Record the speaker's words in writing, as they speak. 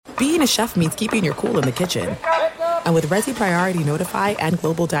being a chef means keeping your cool in the kitchen. And with Resi Priority Notify and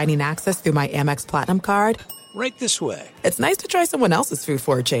Global Dining Access through my Amex Platinum card, right this way. It's nice to try someone else's food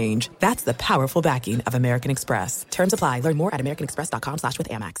for a change. That's the powerful backing of American Express. Terms apply. Learn more at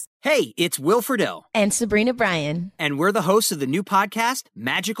americanexpress.com/withAmex. Hey, it's Will Friedle. And Sabrina Bryan. And we're the hosts of the new podcast,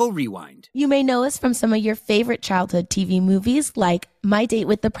 Magical Rewind. You may know us from some of your favorite childhood TV movies like My Date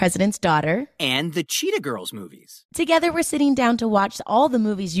with the President's Daughter. And the Cheetah Girls movies. Together, we're sitting down to watch all the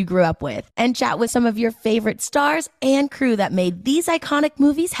movies you grew up with and chat with some of your favorite stars and crew that made these iconic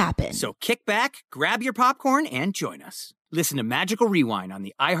movies happen. So kick back, grab your popcorn, and join us. Listen to Magical Rewind on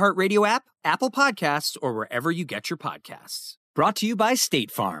the iHeartRadio app, Apple Podcasts, or wherever you get your podcasts. Brought to you by State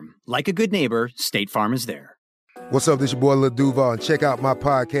Farm. Like a good neighbor, State Farm is there. What's up, this your boy Lil Duval, and check out my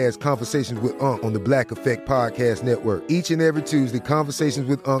podcast, Conversations with Unc, on the Black Effect Podcast Network. Each and every Tuesday, Conversations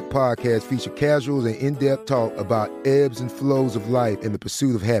with Unc podcast feature casuals and in-depth talk about ebbs and flows of life and the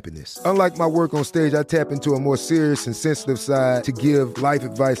pursuit of happiness. Unlike my work on stage, I tap into a more serious and sensitive side to give life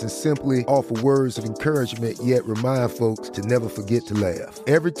advice and simply offer words of encouragement, yet remind folks to never forget to laugh.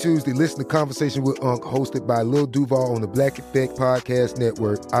 Every Tuesday, listen to Conversation with Unc, hosted by Lil Duval on the Black Effect Podcast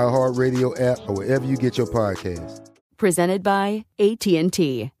Network, iHeartRadio app, or wherever you get your podcasts. Presented by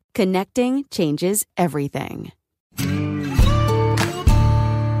AT&T. Connecting changes everything.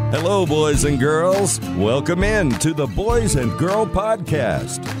 Hello, boys and girls. Welcome in to the Boys and Girl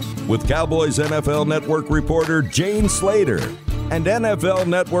Podcast with Cowboys NFL Network reporter Jane Slater and NFL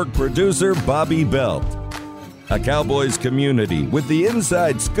Network producer Bobby Belt. A Cowboys community with the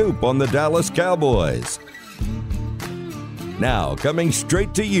inside scoop on the Dallas Cowboys. Now, coming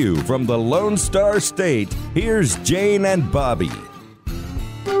straight to you from the Lone Star State, here's Jane and Bobby.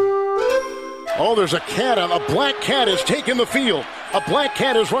 Oh, there's a cat. A black cat is taking the field. A black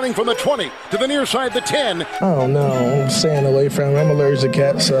cat is running from the 20 to the near side, the 10. Oh, no. I'm staying away from him. I'm allergic to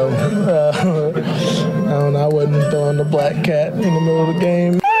cats, so I don't know. I wasn't throwing the black cat in the middle of the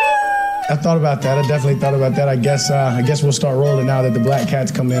game. I thought about that. I definitely thought about that. I guess we'll start rolling now that the black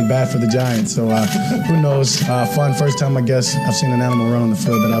cat's come in bad for the Giants. So who knows? Fun. First time, I guess, I've seen an animal run on the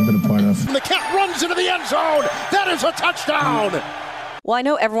field that I've been a part of. And the cat runs into the end zone. That is a touchdown. Well, I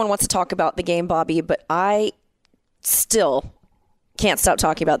know everyone wants to talk about the game, Bobby, but I still can't stop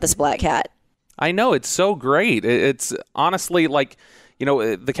talking about this black cat. I know. It's so great. It's honestly like, you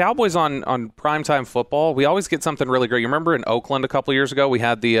know, the Cowboys on primetime football, we always get something really great. You remember in Oakland a couple years ago, we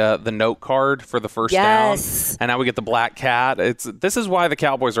had the note card for the first down, and now we get the black cat. This is why the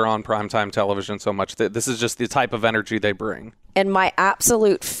Cowboys are on primetime television so much. This is just the type of energy they bring. And my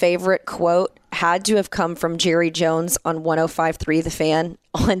absolute favorite quote had to have come from Jerry Jones on 105.3 The Fan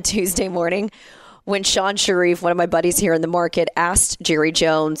on Tuesday morning when Sean Sharif, one of my buddies here in the market, asked Jerry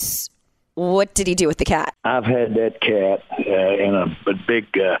Jones, what did he do with the cat? I've had that cat in a big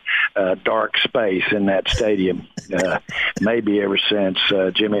dark space in that stadium, maybe ever since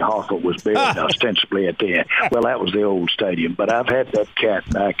Jimmy Hoffa was buried ostensibly at the end. Well, that was the old stadium, but I've had that cat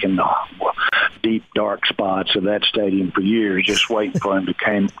back in the deep dark spots of that stadium for years, just waiting for him to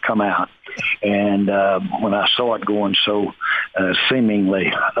come out. And when I saw it going so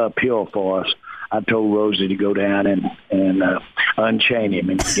seemingly uphill for us, I told Rosie to go down and unchain him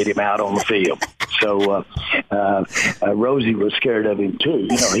and get him out on the field. So Rosie was scared of him, too.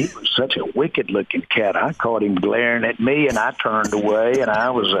 You know, he was such a wicked-looking cat. I caught him glaring at me, and I turned away, and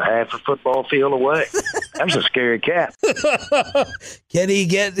I was a half a football field away. That was a scary cat. Can he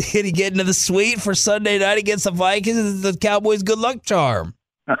get into the suite for Sunday night against the Vikings? The Cowboys' good luck charm.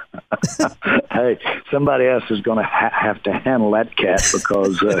 Hey, somebody else is going to have to handle that cat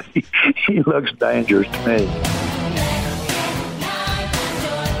because he looks dangerous to me.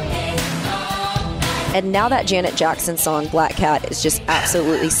 And now that Janet Jackson song, Black Cat, is just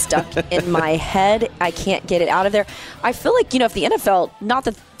absolutely stuck in my head. I can't get it out of there. I feel like, if the NFL, not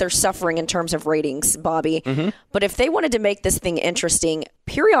that they're suffering in terms of ratings, Bobby, but if they wanted to make this thing interesting,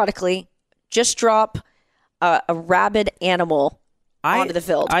 periodically just drop a rabid animal onto the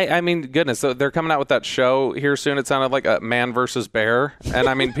field. I mean, goodness, so they're coming out with that show here soon. It sounded like a man versus bear. And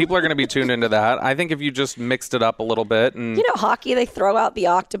I mean, people are going to be tuned into that. I think if you just mixed it up a little bit. And hockey, they throw out the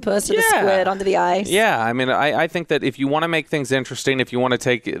octopus or the squid onto the ice. Yeah, I mean, I think that if you want to make things interesting, if you want to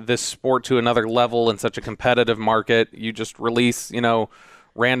take this sport to another level in such a competitive market, you just release,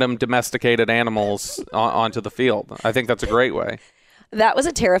 random domesticated animals onto the field. I think that's a great way. That was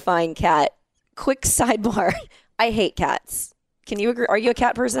a terrifying cat. Quick sidebar. I hate cats. Can you agree? Are you a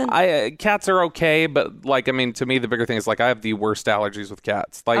cat person? Cats are okay, but to me, the bigger thing is I have the worst allergies with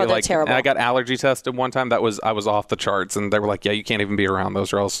cats. That's terrible. I got allergy tested one time. I was off the charts, and they were like, "Yeah, you can't even be around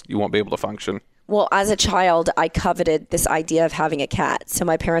those, or else you won't be able to function." Well, as a child, I coveted this idea of having a cat. So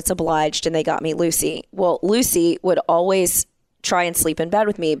my parents obliged and they got me Lucy. Well, Lucy would always try and sleep in bed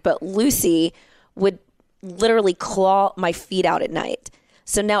with me, but Lucy would literally claw my feet out at night.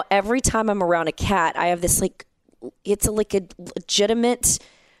 So now every time I'm around a cat, I have this it's a legitimate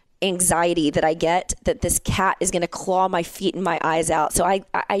anxiety that I get that this cat is going to claw my feet and my eyes out. So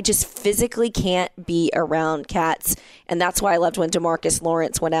I just physically can't be around cats. And that's why I loved when DeMarcus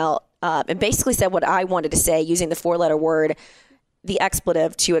Lawrence went out and basically said what I wanted to say using the 4-letter word, the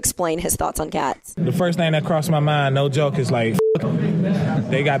expletive, to explain his thoughts on cats. The first thing that crossed my mind, no joke, is like,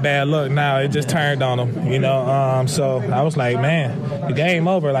 they got bad luck now. It just turned on them, So I was like, man, the game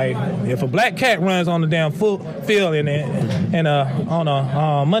over. Like, if a black cat runs on the damn field on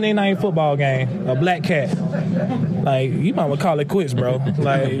a Monday night football game, a black cat, like, you might call it quits, bro.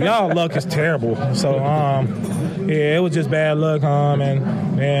 Like, y'all luck is terrible. So, yeah, it was just bad luck,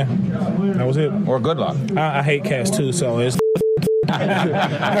 and yeah, that was it. Or good luck. I hate cats too, so it's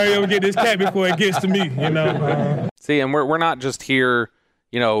hurry up and get this cat before it gets to me, See, and we're not just here,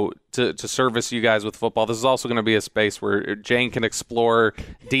 to service you guys with football. This is also going to be a space where Jane can explore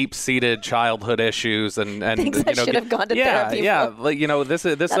deep-seated childhood issues and things I should have gone to therapy for. Yeah, this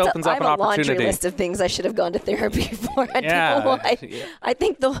opens up an opportunity. I have a laundry list of things I should have gone to therapy for. I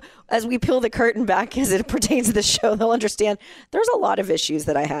think as we peel the curtain back as it pertains to the show, they'll understand there's a lot of issues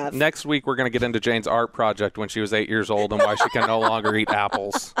that I have. Next week, we're going to get into Jane's art project when she was 8 years old and why she can no longer eat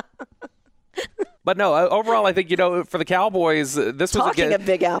apples. But no, overall, I think, for the Cowboys, this was Talking of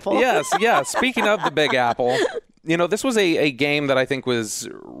Big Apple. Yes. Speaking of the Big Apple, this was a game that I think was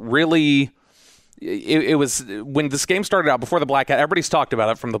really, it was, when this game started out before the Black Hat, everybody's talked about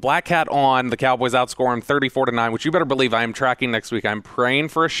it. From the Black Hat on, the Cowboys outscore them 34-9, which you better believe I am tracking next week. I'm praying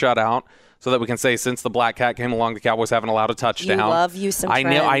for a shutout, so that we can say since the Black Cat came along, the Cowboys haven't allowed a touchdown. You love you some trends.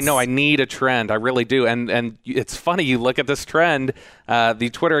 I know. I need a trend. I really do. And it's funny. You look at this trend, the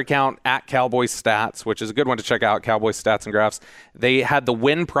Twitter account @Cowboys Stats, which is a good one to check out, Cowboys Stats and Graphs. They had the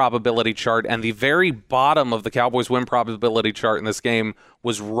win probability chart, and the very bottom of the Cowboys win probability chart in this game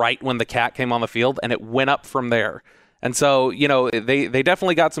was right when the Cat came on the field, and it went up from there. And so, they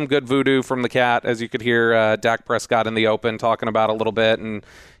definitely got some good voodoo from the Cat, as you could hear Dak Prescott in the open talking about a little bit. And,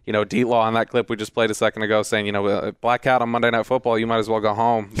 D-Law on that clip we just played a second ago saying, Black Cat on Monday Night Football, you might as well go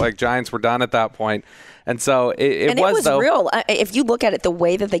home. Like, Giants were done at that point. And so it was real. If you look at it, the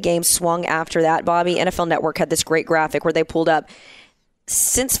way that the game swung after that, Bobby, NFL Network had this great graphic where they pulled up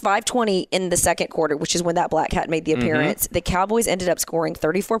since 5:20 in the second quarter, which is when that Black Cat made the appearance, the Cowboys ended up scoring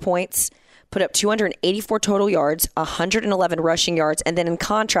 34 points, put up 284 total yards, 111 rushing yards. And then in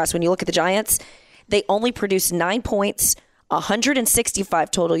contrast, when you look at the Giants, they only produced 9 points,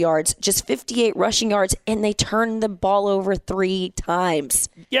 165 total yards, just 58 rushing yards, and they turned the ball over 3 times.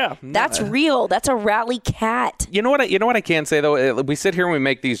 Yeah. That's real. That's a rally cat. You know what I can say, though? We sit here and we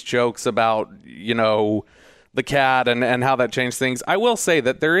make these jokes about, the Cat and how that changed things. I will say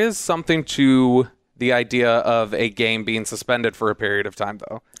that there is something to the idea of a game being suspended for a period of time,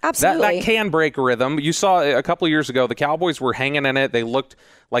 though. Absolutely. That can break a rhythm. You saw a couple of years ago, the Cowboys were hanging in it. They looked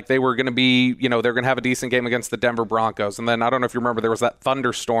like they were going to be, they're going to have a decent game against the Denver Broncos. And then I don't know if you remember, there was that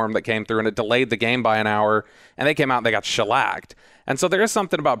thunderstorm that came through and it delayed the game by an hour. And they came out and they got shellacked. And so there is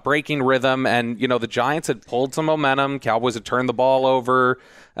something about breaking rhythm. And, the Giants had pulled some momentum. Cowboys had turned the ball over.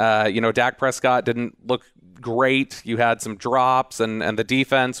 Dak Prescott didn't look great. You had some drops and the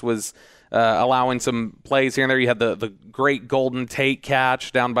defense was allowing some plays here and there. You had the great Golden Tate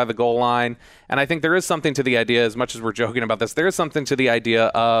catch down by the goal line. And I think there is something to the idea, as much as we're joking about this, there is something to the idea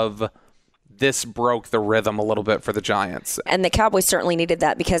of this broke the rhythm a little bit for the Giants. And the Cowboys certainly needed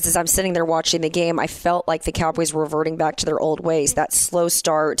that, because as I'm sitting there watching the game, I felt like the Cowboys were reverting back to their old ways, that slow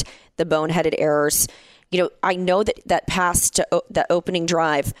start, the boneheaded errors. I know that pass to that opening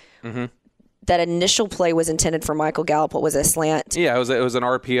drive, that initial play was intended for Michael Gallup. It was a slant. Yeah, it was an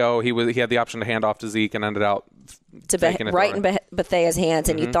RPO. He had the option to hand off to Zeke and ended out right in Bethea's hands.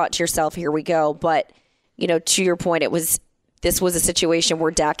 And you thought to yourself, here we go. But, to your point, this was a situation where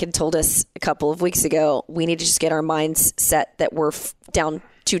Dak had told us a couple of weeks ago, we need to just get our minds set that we're down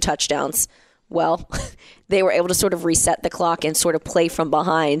 2 touchdowns. Well, they were able to sort of reset the clock and sort of play from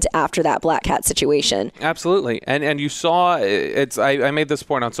behind after that Black Cat situation. Absolutely. And you saw, I made this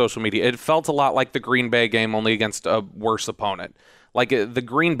point on social media, it felt a lot like the Green Bay game, only against a worse opponent. Like the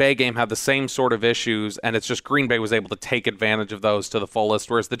Green Bay game had the same sort of issues, and it's just Green Bay was able to take advantage of those to the fullest,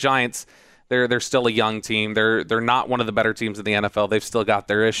 whereas the Giants, They're still a young team. They're not one of the better teams in the NFL. They've still got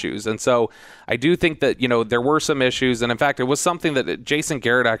their issues. And so I do think that, there were some issues. And in fact, it was something that Jason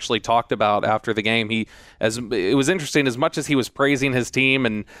Garrett actually talked about after the game. It was interesting, as much as he was praising his team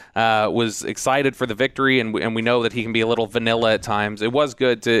and was excited for the victory, and we know that he can be a little vanilla at times, it was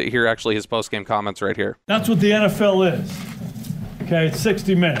good to hear actually his post-game comments right here. That's what the NFL is. Okay, it's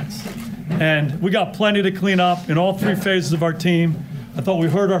 60 minutes. And we got plenty to clean up in all three phases of our team. I thought we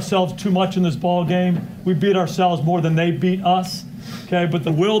hurt ourselves too much in this ball game. We beat ourselves more than they beat us. Okay, but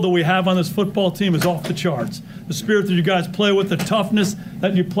the will that we have on this football team is off the charts. The spirit that you guys play with, the toughness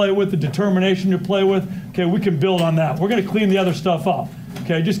that you play with, the determination you play with, okay, we can build on that. We're going to clean the other stuff up.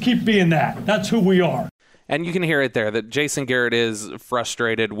 Okay, just keep being that. That's who we are. And you can hear it there that Jason Garrett is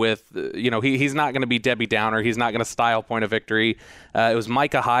frustrated with, he's not going to be Debbie Downer. He's not going to style point a victory. It was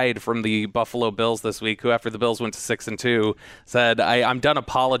Micah Hyde from the Buffalo Bills this week, who after the Bills went to 6-2, said, I'm done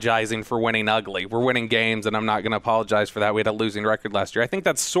apologizing for winning ugly. We're winning games, and I'm not going to apologize for that. We had a losing record last year. I think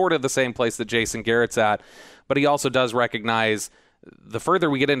that's sort of the same place that Jason Garrett's at, but he also does recognize the further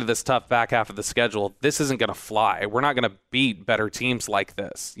we get into this tough back half of the schedule, this isn't going to fly. We're not going to beat better teams like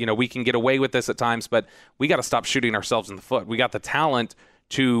this. We can get away with this at times, but we got to stop shooting ourselves in the foot. We got the talent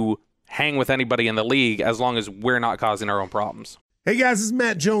to hang with anybody in the league as long as we're not causing our own problems. Hey guys, this is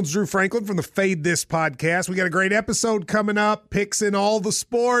Matt Jones, Drew Franklin from the Fade This podcast. We got a great episode coming up, picks in all the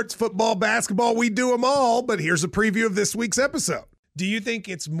sports, football, basketball, we do them all, but here's a preview of this week's episode. Do you think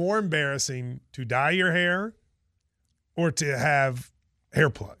it's more embarrassing to dye your hair or to have hair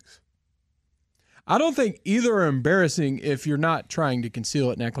plugs? I don't think either are embarrassing if you're not trying to conceal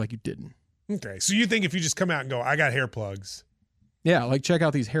it and act like you didn't. Okay, so you think if you just come out and go, I got hair plugs. Yeah, like check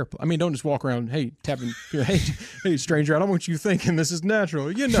out these hair plugs. I mean, don't just walk around, tapping, hey, stranger, I don't want you thinking this is natural.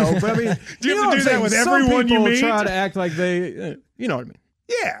 But I mean, do you have to do that with everyone you meet? Try to act like they, you know what I mean?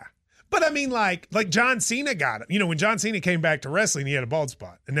 Yeah. But I mean, like John Cena got it. When John Cena came back to wrestling, he had a bald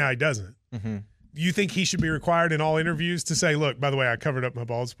spot, and now he doesn't. Mm-hmm. You think he should be required in all interviews to say, look, by the way, I covered up my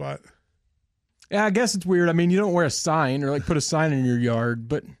bald spot? Yeah, I guess it's weird. I mean, you don't wear a sign or put a sign in your yard,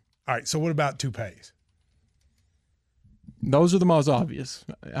 but. All right, so what about toupees? Those are the most obvious.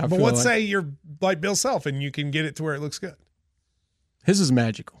 But let's say you're like Bill Self and you can get it to where it looks good. His is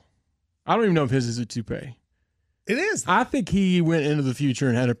magical. I don't even know if his is a toupee. It is. I think he went into the future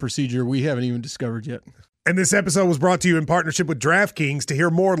and had a procedure we haven't even discovered yet. And this episode was brought to you in partnership with DraftKings. To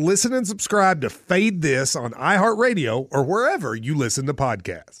hear more, listen and subscribe to Fade This on iHeartRadio or wherever you listen to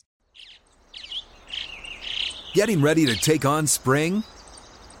podcasts. Getting ready to take on spring?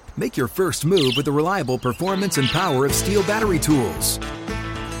 Make your first move with the reliable performance and power of Steel battery tools.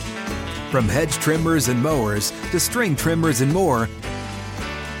 From hedge trimmers and mowers to string trimmers and more,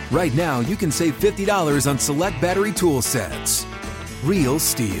 right now you can save $50 on select battery tool sets. Real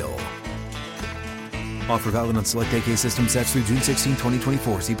Steel. Offer valid on select AK system sets through June 16,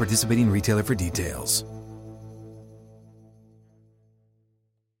 2024. See participating retailer for details.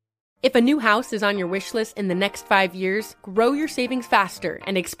 If a new house is on your wish list in the next 5 years, grow your savings faster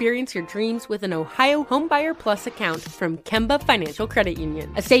and experience your dreams with an Ohio Homebuyer Plus account from Kemba Financial Credit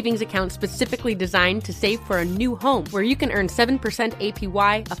Union. A savings account specifically designed to save for a new home, where you can earn 7%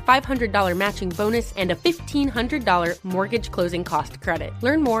 APY, a $500 matching bonus, and a $1,500 mortgage closing cost credit.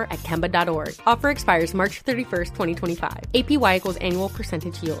 Learn more at Kemba.org. Offer expires March 31st, 2025. APY equals annual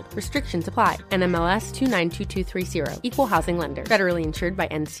percentage yield. Restrictions apply. NMLS 292230. Equal housing lender. Federally insured by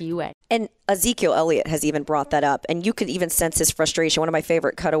NCUA. And Ezekiel Elliott has even brought that up, and you could even sense his frustration. One of my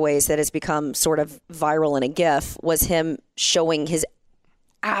favorite cutaways that has become sort of viral in a GIF was him showing his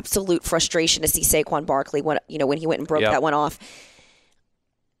absolute frustration to see Saquon Barkley when he went and broke that one off.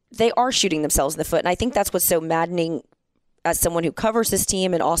 They are shooting themselves in the foot, and I think that's what's so maddening as someone who covers this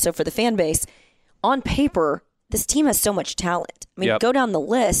team and also for the fan base. On paper, this team has so much talent. I mean, go down the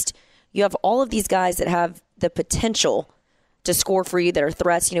list. You have all of these guys that have the potential to score for you, that are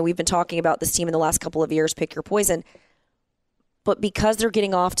threats. We've been talking about this team in the last couple of years, pick your poison. But because they're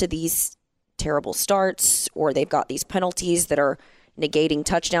getting off to these terrible starts, or they've got these penalties that are negating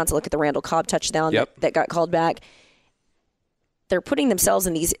touchdowns. Look at the Randall Cobb touchdown that got called back. They're putting themselves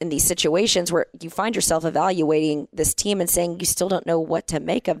in these situations where you find yourself evaluating this team and saying you still don't know what to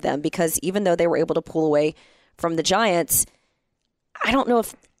make of them, because even though they were able to pull away from the Giants, I don't know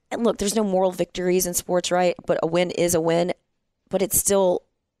if, and look, there's no moral victories in sports, right? But a win is a win. But it's still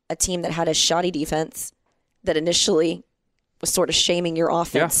a team that had a shoddy defense that initially was sort of shaming your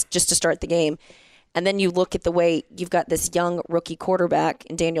offense just to start the game. And then you look at the way you've got this young rookie quarterback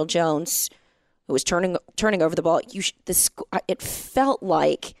in Daniel Jones who was turning over the ball. It felt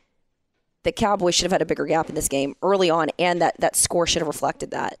like the Cowboys should have had a bigger gap in this game early on, and that score should have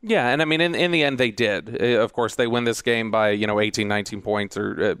reflected that. Yeah, and I mean, in the end, they did. Of course, they win this game by 18, 19 points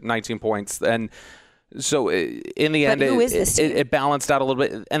or 19 points, and so in the end, it balanced out a little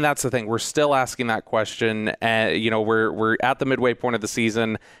bit. And that's the thing; we're still asking that question. We're at the midway point of the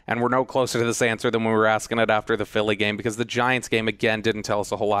season, and we're no closer to this answer than when we were asking it after the Philly game, because the Giants game again didn't tell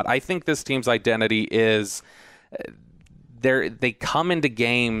us a whole lot. I think this team's identity is they come into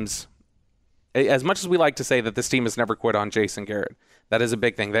games. As much as we like to say that this team has never quit on Jason Garrett, that is a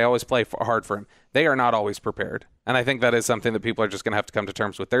big thing. They always play hard for him. They are not always prepared. And I think that is something that people are just going to have to come to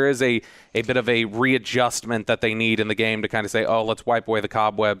terms with. There is a bit of a readjustment that they need in the game to kind of say, oh, let's wipe away the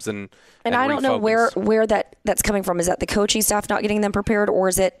cobwebs and I don't know where that's coming from. Is that the coaching staff not getting them prepared, or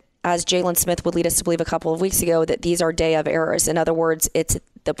is it, as Jalen Smith would lead us to believe a couple of weeks ago, that these are day of errors? In other words, it's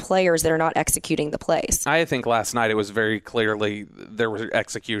the players that are not executing the plays. I think last night it was very clearly there were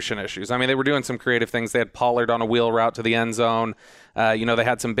execution issues. I mean, they were doing some creative things. They had Pollard on a wheel route to the end zone. They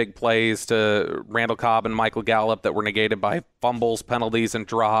had some big plays to Randall Cobb and Michael Gallup that were negated by fumbles, penalties, and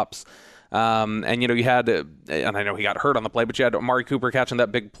drops. You had, and I know he got hurt on the play, but you had Amari Cooper catching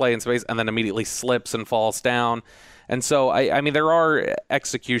that big play in space and then immediately slips and falls down. And so, I mean, there are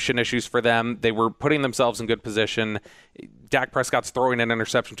execution issues for them. They were putting themselves in good position. Dak Prescott's throwing an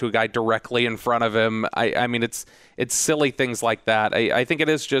interception to a guy directly in front of him. I mean, it's silly things like that. I think it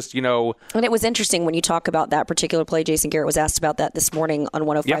is just, And it was interesting when you talk about that particular play. Jason Garrett was asked about that this morning on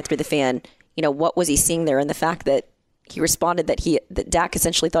 105.3 The Fan. What was he seeing there? And the fact that he responded that Dak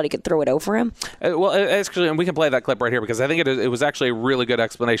essentially thought he could throw it over him. Actually, and we can play that clip right here because I think it was actually a really good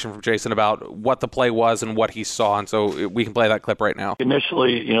explanation from Jason about what the play was and what he saw. And so we can play that clip right now.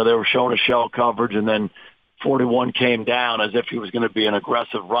 Initially, they were showing a shell coverage, and then 41 came down as if he was going to be an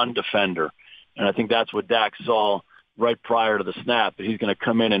aggressive run defender. And I think that's what Dak saw right prior to the snap, that he's going to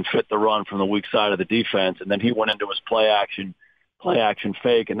come in and fit the run from the weak side of the defense. And then he went into his play action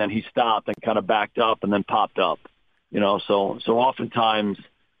fake, and then he stopped and kind of backed up and then popped up. So oftentimes,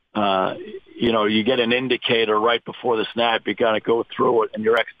 you get an indicator right before the snap. You got to go through it, and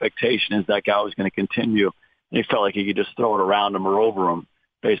your expectation is that guy was going to continue. And he felt like he could just throw it around him or over him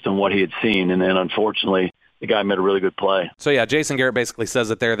based on what he had seen. And then, unfortunately, the guy made a really good play. So, yeah, Jason Garrett basically says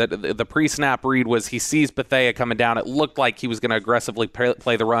it there, that the pre-snap read was he sees Bethea coming down. It looked like he was going to aggressively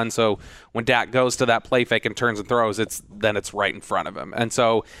play the run. So when Dak goes to that play fake and turns and throws, it's right in front of him. And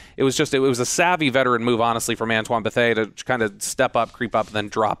so it was a savvy veteran move, honestly, from Antoine Bethea to kind of step up, creep up, and then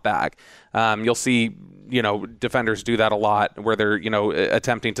drop back. You'll see, defenders do that a lot where they're,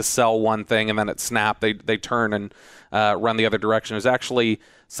 attempting to sell one thing and then at snap they turn and run the other direction. It was actually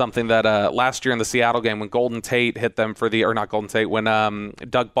something that last year in the Seattle game when Golden Tate hit them for when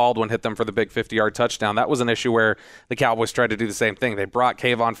Doug Baldwin hit them for the big 50-yard touchdown, that was an issue where the Cowboys tried to do the same thing. They brought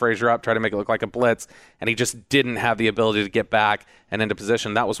Kayvon Frazier up, tried to make it look like a blitz, and he just didn't have the ability to get back and into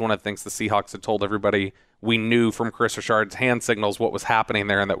position. That was one of the things the Seahawks had told everybody we knew from Chris Richard's hand signals what was happening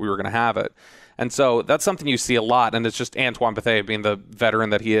there and that we were going to have it. And so that's something you see a lot, and it's just Antoine Bethea, being the veteran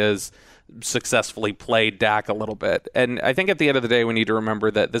that he is, successfully played Dak a little bit. And I think at the end of the day, we need to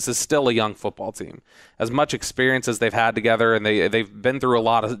remember that this is still a young football team. As much experience as they've had together, and they've been through a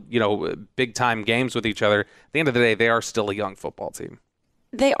lot of big-time games with each other, at the end of the day, they are still a young football team.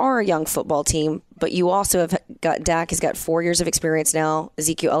 They are a young football team, but you also have got Dak has got 4 years of experience now.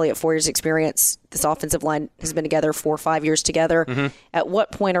 Ezekiel Elliott, 4 years of experience. This offensive line has been together 4 or 5 years together. Mm-hmm. At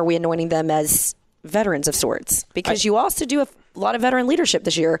what point are we anointing them as veterans of sorts? Because you also do a lot of veteran leadership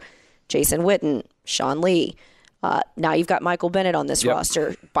this year. Jason Witten, Sean Lee. Now you've got Michael Bennett on this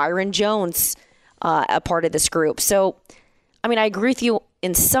roster. Byron Jones, a part of this group. So, I mean, I agree with you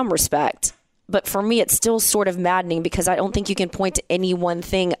in some respect, but for me, it's still sort of maddening because I don't think you can point to any one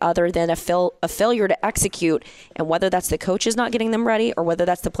thing other than a failure to execute. And whether that's the coaches not getting them ready or whether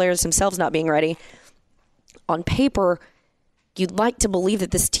that's the players themselves not being ready, on paper, you'd like to believe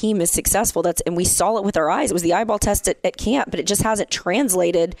that this team is successful. And we saw it with our eyes. It was the eyeball test at camp, but it just hasn't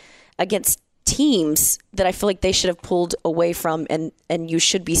translated against teams that I feel like they should have pulled away from, and you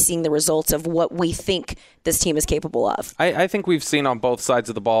should be seeing the results of what we think this team is capable of. I think we've seen on both sides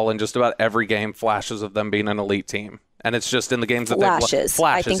of the ball in just about every game flashes of them being an elite team. And it's just in the games that flashes.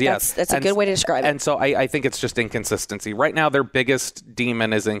 Flashes, I think yes. That's a good way to describe it. And so I think it's just inconsistency. Right now, their biggest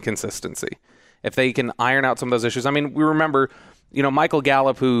demon is inconsistency. If they can iron out some of those issues. I mean, we remember, Michael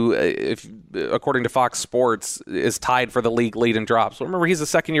Gallup, who, according to Fox Sports, is tied for the league lead in drops. Well, remember, he's a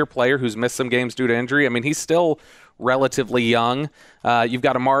second-year player who's missed some games due to injury. I mean, he's still relatively young. You've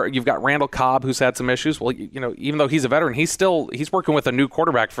got Randall Cobb, who's had some issues. Well, even though he's a veteran, he's working with a new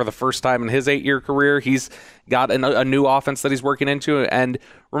quarterback for the first time in his 8-year career. He's got a new offense that he's working into. And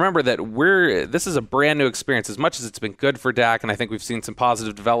remember that this is a brand new experience. As much as it's been good for Dak, and I think we've seen some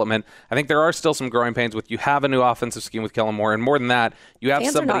positive development, I think there are still some growing pains with you have a new offensive scheme with Kellen Moore, and more than that, you have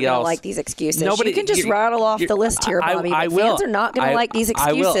Fans somebody are not else. Gonna like these excuses. You can just rattle off the list here, Bobby. Fans are not going to like these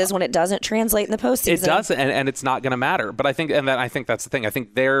excuses when it doesn't translate in the postseason. It doesn't, and it's not going to matter. But I think that's the thing. I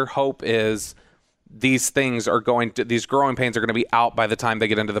think their hope is these growing pains are going to be out by the time they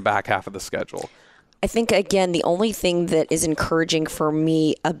get into the back half of the schedule. I think, again, the only thing that is encouraging for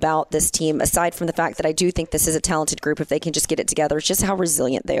me about this team, aside from the fact that I do think this is a talented group if they can just get it together, is just how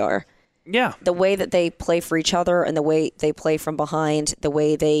resilient they are. Yeah. The way that they play for each other and the way they play from behind, the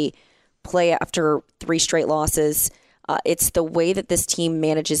way they play after 3 straight losses, it's the way that this team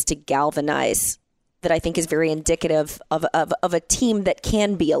manages to galvanize that I think is very indicative of a team that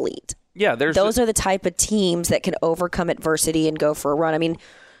can be elite. Yeah, those are the type of teams that can overcome adversity and go for a run. I mean,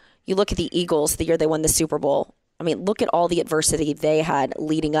 you look at the Eagles the year they won the Super Bowl. I mean, look at all the adversity they had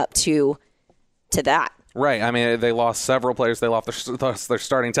leading up to that. Right. I mean, they lost several players. They lost their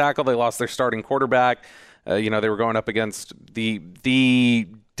starting tackle. They lost their starting quarterback. They were going up against the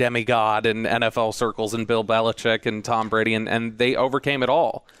demigod in NFL circles and Bill Belichick and Tom Brady, and they overcame it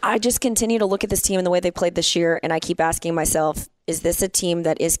all. I just continue to look at this team and the way they played this year, and I keep asking myself, is this a team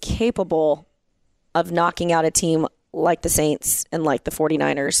that is capable of knocking out a team like the Saints and like the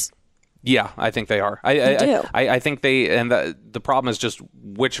 49ers? Yeah, I think they are. I think they, and the problem is just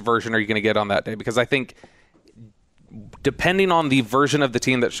which version are you going to get on that day? Because I think depending on the version of the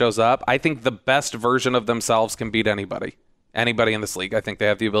team that shows up, I think the best version of themselves can beat anybody in this league. I think they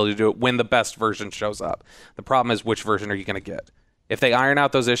have the ability to do it when the best version shows up. The problem is which version are you going to get? If they iron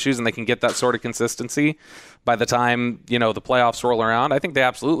out those issues and they can get that sort of consistency by the time, the playoffs roll around, I think they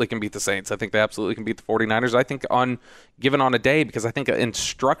absolutely can beat the Saints. I think they absolutely can beat the 49ers. I think given on a day, because I think in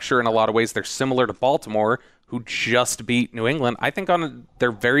structure in a lot of ways they're similar to Baltimore, who just beat New England. I think on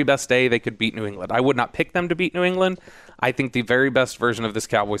their very best day they could beat New England. I would not pick them to beat New England. I think the very best version of this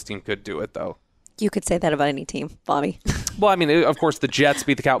Cowboys team could do it, though. You could say that about any team, Bobby. Well, I mean, of course, the Jets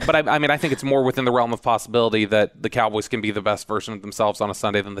beat the Cowboys, but I think it's more within the realm of possibility that the Cowboys can be the best version of themselves on a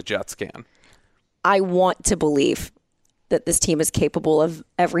Sunday than the Jets can. I want to believe that this team is capable of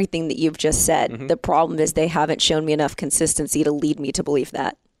everything that you've just said. Mm-hmm. The problem is they haven't shown me enough consistency to lead me to believe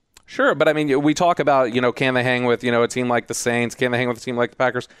that. Sure, but I mean, we talk about, can they hang with, a team like the Saints? Can they hang with a team like the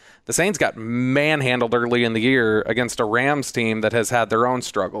Packers? The Saints got manhandled early in the year against a Rams team that has had their own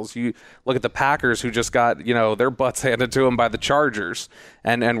struggles. You look at the Packers, who just got, their butts handed to them by the Chargers,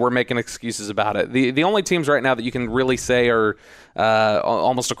 and we're making excuses about it. The only teams right now that you can really say are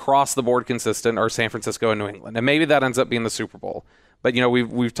almost across the board consistent are San Francisco and New England, and maybe that ends up being the Super Bowl. But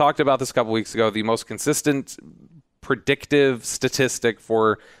we've talked about this a couple weeks ago. The most consistent predictive statistic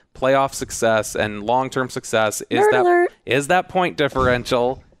for playoff success and long-term success is that point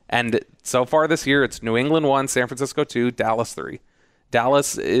differential. And so far this year, it's New England 1, San Francisco 2, Dallas 3.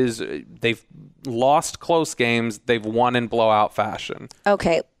 Dallas they've lost close games. They've won in blowout fashion.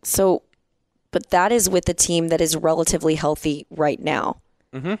 Okay, but that is with a team that is relatively healthy right now.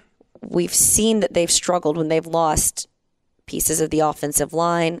 Mm-hmm. We've seen that they've struggled when they've lost pieces of the offensive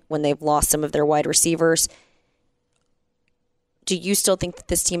line, when they've lost some of their wide receivers. Do you still think that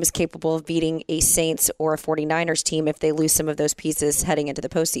this team is capable of beating a Saints or a 49ers team if they lose some of those pieces heading into the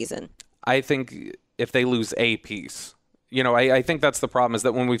postseason? I think if they lose a piece. I think that's the problem, is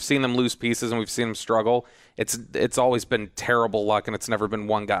that when we've seen them lose pieces and we've seen them struggle, it's always been terrible luck, and it's never been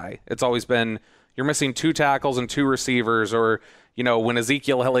one guy. It's always been you're missing 2 tackles and 2 receivers, or when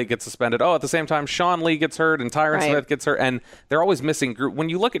Ezekiel Elliott gets suspended, at the same time Sean Lee gets hurt and Tyron Smith gets hurt, and they're always missing group. When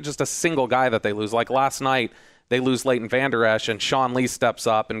you look at just a single guy that they lose, like last night, they lose Leighton Vander Esch, and Sean Lee steps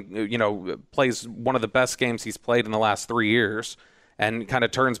up and plays one of the best games he's played in the last 3 years, and kind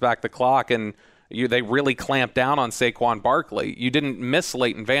of turns back the clock. And they really clamp down on Saquon Barkley. You didn't miss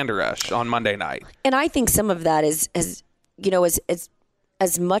Leighton Vander Esch on Monday night, and I think some of that is as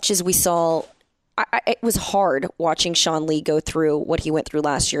much as we saw. It was hard watching Sean Lee go through what he went through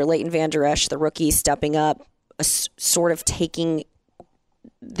last year. Leighton Vander Esch, the rookie, stepping up, sort of taking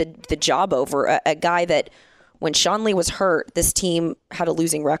the job over a guy that. When Sean Lee was hurt, this team had a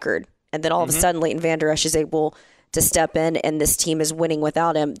losing record. And then all of a sudden, Leighton Vander Esch is able to step in, and this team is winning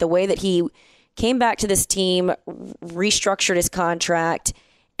without him. The way that he came back to this team, restructured his contract,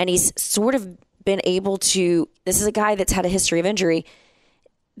 and he's sort of been able to – this is a guy that's had a history of injury.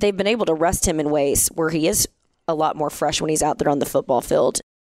 They've been able to rest him in ways where he is a lot more fresh when he's out there on the football field.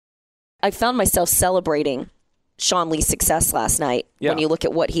 I found myself celebrating Sean Lee's success last night when you look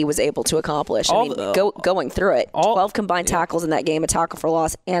at what he was able to accomplish. Going through it. 12 combined tackles in that game, a tackle for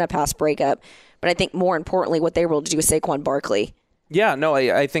loss, and a pass breakup. But I think more importantly, what they were able to do with Saquon Barkley. Yeah, no,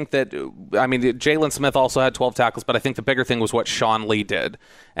 I think that, Jalen Smith also had 12 tackles, but I think the bigger thing was what Sean Lee did.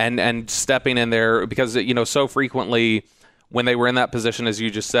 And stepping in there, because, so frequently when they were in that position, as you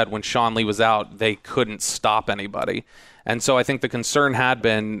just said, when Sean Lee was out, they couldn't stop anybody. And so I think the concern had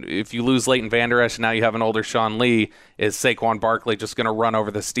been, if you lose Leighton Vander Esch and now you have an older Sean Lee, is Saquon Barkley just going to run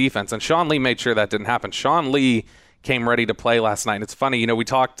over this defense? And Sean Lee made sure that didn't happen. Sean Lee came ready to play last night. And it's funny, we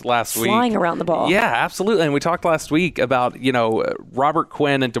talked last week. Flying around the ball. Yeah, absolutely. And we talked last week about, Robert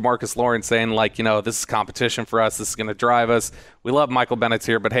Quinn and DeMarcus Lawrence saying, this is competition for us. This is going to drive us. We love Michael Bennett's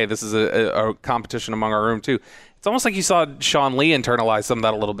here, but hey, this is a competition among our room too. It's almost like you saw Sean Lee internalize some of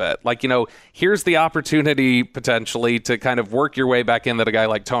that a little bit. Here's the opportunity potentially to kind of work your way back in that a guy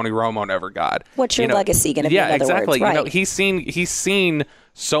like Tony Romo never got. What's your legacy going to be? Yeah, in other exactly. words, right? He's seen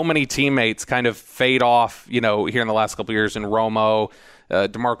so many teammates kind of fade off, here in the last couple of years in Romo.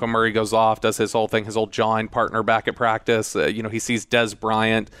 DeMarco Murray goes off, does his whole thing, his old jawing partner back at practice. He sees Dez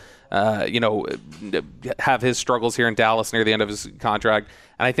Bryant, have his struggles here in Dallas near the end of his contract.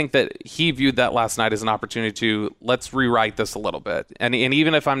 And I think that he viewed that last night as an opportunity to, let's rewrite this a little bit. And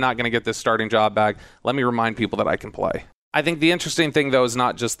even if I'm not going to get this starting job back, let me remind people that I can play. I think the interesting thing, though, is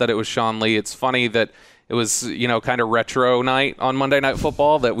not just that it was Sean Lee. It's funny that it was, kind of retro night on Monday Night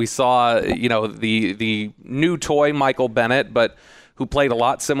Football, that we saw, the new toy Michael Bennett, but who played a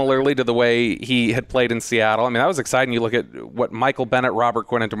lot similarly to the way he had played in Seattle. That was exciting. You look at what Michael Bennett, Robert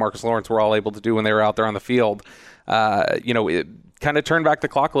Quinn, and DeMarcus Lawrence were all able to do when they were out there on the field. It kind of turned back the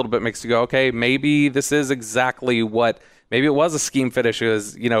clock a little bit, makes you go, okay, maybe this is exactly what, maybe it was a scheme fit issue,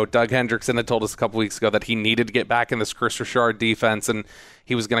 as, Doug Hendrickson had told us a couple weeks ago that he needed to get back in this Chris Richard defense and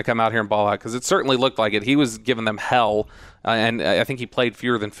he was going to come out here and ball out, because it certainly looked like it. He was giving them hell, and I think he played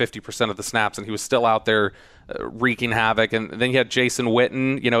fewer than 50% of the snaps, and he was still out there wreaking havoc. And then you had Jason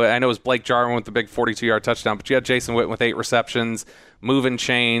Witten. I know it was Blake Jarwin with the big 42-yard touchdown, but you had Jason Witten with 8 receptions, moving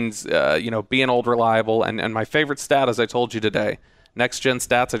chains, being old reliable. And my favorite stat, as I told you today, Next Gen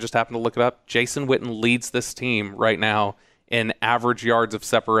Stats, I just happened to look it up. Jason Witten leads this team right now in average yards of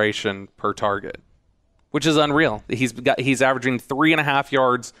separation per target, which is unreal. He's averaging 3.5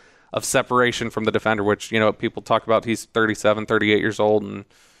 yards of separation from the defender, which, people talk about he's 37, 38 years old, and,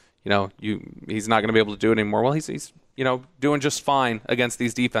 he's not going to be able to do it anymore. Well, he's doing just fine against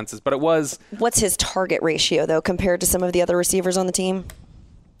these defenses. But it was... What's his target ratio, though, compared to some of the other receivers on the team?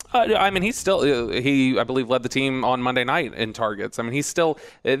 He's still, I believe, led the team on Monday night in targets. He's still,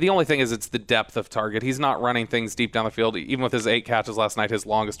 the only thing is it's the depth of target. He's not running things deep down the field. Even with his 8 catches last night, his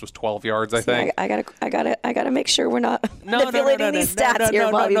longest was 12 yards, I think. I gotta make sure we're not manipulating these stats here,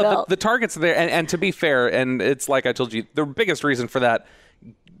 Bobby Bell. The targets are there, and to be fair, and it's like I told you, the biggest reason for that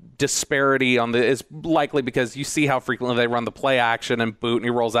disparity is likely because you see how frequently they run the play action and boot, and he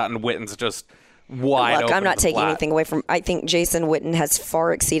rolls out, and Witten's just wide open. Look, I'm not taking anything away from. I think Jason Witten has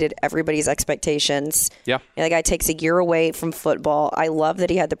far exceeded everybody's expectations. Yeah, the guy takes a year away from football. I love that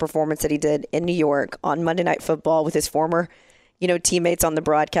he had the performance that he did in New York on Monday Night Football with his former, teammates on the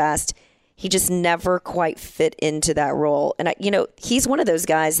broadcast. He just never quite fit into that role, and he's one of those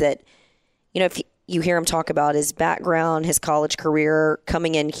guys that, if you hear him talk about his background, his college career,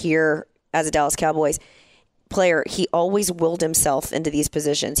 coming in here as a Dallas Cowboys player, he always willed himself into these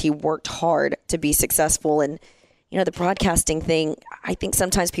positions. He worked hard to be successful. And, the broadcasting thing, I think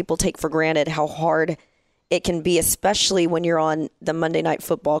sometimes people take for granted how hard it can be, especially when you're on the Monday Night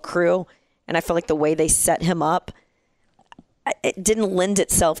Football crew. And I feel like the way they set him up, it didn't lend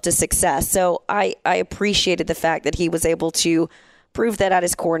itself to success. So I appreciated the fact that he was able to prove that at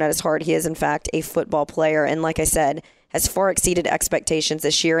his core and at his heart, he is, in fact, a football player. And like I said, has far exceeded expectations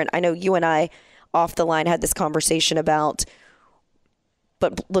this year. And I know you and I, off the line, had this conversation about,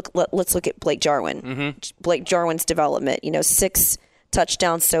 but let's look at Blake Jarwin. Mm-hmm. Blake Jarwin's development, 6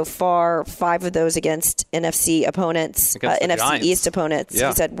 touchdowns so far, 5 of those against NFC opponents, NFC Giants. East opponents. Yeah.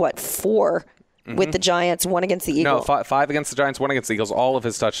 He said, 4 with the Giants, 1 against the Eagles? No, 5 against the Giants, 1 against the Eagles. All of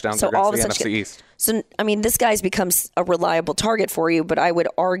his touchdowns are against the NFC East. So, this guy's becomes a reliable target for you, but I would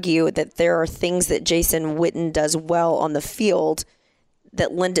argue that there are things that Jason Witten does well on the field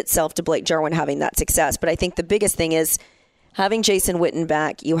that lend itself to Blake Jarwin having that success. But I think the biggest thing is having Jason Witten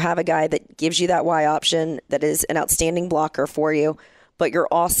back. You have a guy that gives you that Y option, that is an outstanding blocker for you, but you're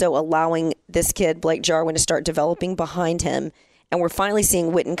also allowing this kid, Blake Jarwin, to start developing behind him And we're finally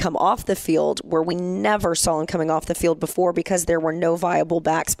seeing Witten come off the field where we never saw him coming off the field before because there were no viable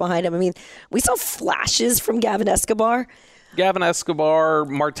backs behind him. I mean, we saw flashes from Gavin Escobar,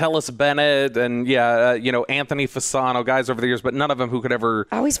 Martellus Bennett, and Anthony Fasano, guys over the years, but none of them who could ever.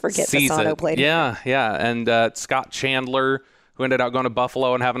 I always forget Fasano played. Yeah, and Scott Chandler, who ended up going to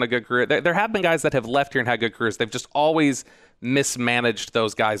Buffalo and having a good career. There have been guys that have left here and had good careers. They've just always mismanaged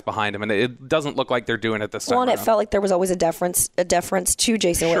those guys behind him, and it doesn't look like they're doing it this time. Well, and it felt like there was always a deference to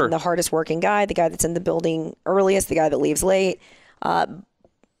Jason Witten, the hardest working guy, the guy that's in the building earliest, the guy that leaves late.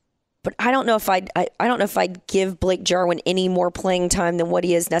 But I don't know if I'd give Blake Jarwin any more playing time than what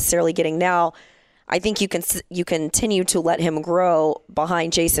he is necessarily getting now. I think you continue to let him grow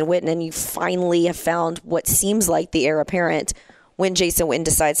behind Jason Witten, and you finally have found what seems like the heir apparent when Jason Witten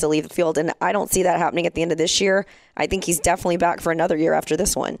decides to leave the field. And I don't see that happening at the end of this year. I think he's definitely back for another year after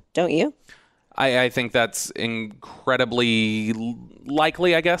this one. Don't you? I think that's incredibly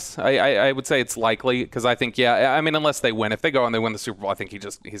likely, I guess. I would say it's likely because I think, unless they win. If they go and they win the Super Bowl, I think he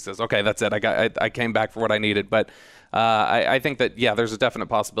says, okay, that's it. I came back for what I needed. But I think that, there's a definite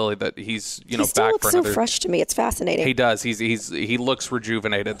possibility that he's, he back still looks for another. so fresh to me. It's fascinating. He does. He looks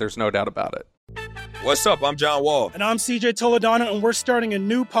rejuvenated. There's no doubt about it. What's up? I'm John Wall. And I'm CJ Toledano, and we're starting a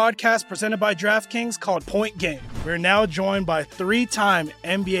new podcast presented by DraftKings called Point Game. We're now joined by 3-time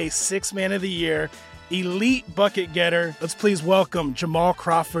NBA Sixth Man of the Year, elite bucket getter. Let's please welcome Jamal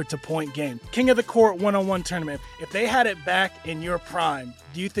Crawford to Point Game. King of the Court one-on-one tournament. If they had it back in your prime,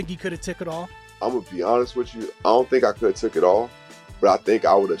 do you think you could have took it all? I'm going to be honest with you. I don't think I could have took it all, but I think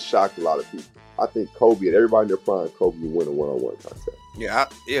I would have shocked a lot of people. I think Kobe and everybody in their prime, Kobe would win a one-on-one contest.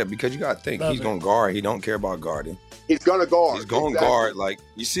 Yeah, because you got to think. He's going to guard. He don't care about guarding. He's going to guard. He's going to guard. Like,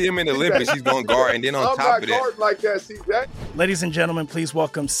 you see him in the Olympics, he's going to guard. And then on top of that. I'm not guarding like that, CJ. Ladies and gentlemen, please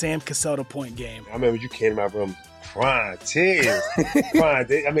welcome Sam Cassell to Point Game. I remember you came out from prime 10.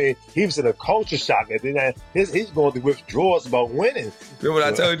 I mean, he was in a culture shock. And then he's going through withdrawals about winning. Remember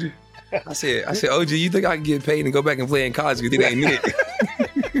what I told you? I said, OG, you think I can get paid and go back and play in college because it ain't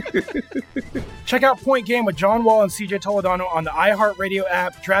it? Check out Point Game with John Wall and CJ Toledano on the iHeartRadio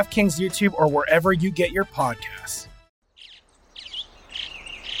app, DraftKings YouTube, or wherever you get your podcasts.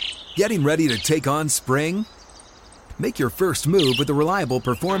 Getting ready to take on spring? Make your first move with the reliable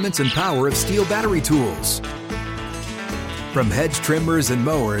performance and power of Steel battery tools. From hedge trimmers and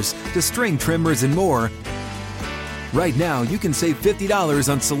mowers to string trimmers and more, right now you can save $50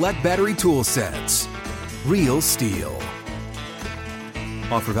 on select battery tool sets. Real Steel.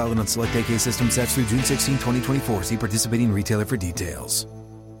 Offer valid on select AK system sets through June 16, 2024. See participating retailer for details.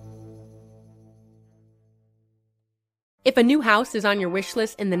 If a new house is on your wish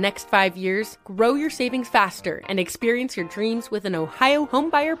list in the next 5 years, grow your savings faster and experience your dreams with an Ohio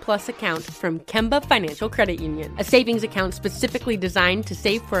Homebuyer Plus account from Kemba Financial Credit Union. A savings account specifically designed to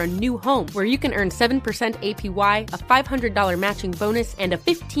save for a new home where you can earn 7% APY, a $500 matching bonus, and a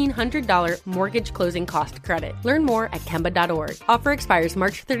 $1,500 mortgage closing cost credit. Learn more at Kemba.org. Offer expires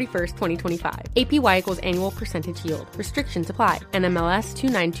March 31st, 2025. APY equals annual percentage yield. Restrictions apply. NMLS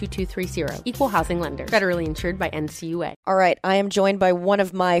 292230. Equal housing lender. Federally insured by NCUA. All right, I am joined by one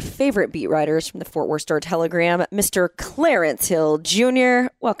of my favorite beat writers from the Fort Worth Star-Telegram, Mr. Clarence Hill Jr.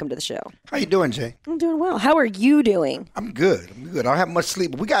 Welcome to the show. How you doing, Jay? I'm doing well. How are you doing? I'm good. I don't have much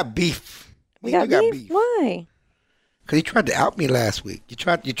sleep, but we got beef. We got beef? Why? Because you tried to out me last week. You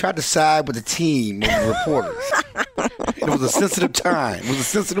tried to side with the team and the reporters. It was a sensitive time. It was a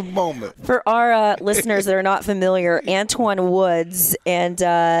sensitive moment. For our listeners that are not familiar, Antoine Woods and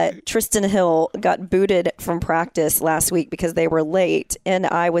Tristan Hill got booted from practice last week because they were late, and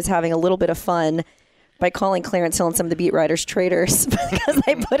I was having a little bit of fun by calling Clarence Hill and some of the beat writers traitors because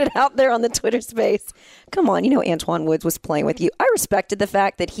they put it out there on the Twitter space. Come on, you know Antoine Woods was playing with you. I respected the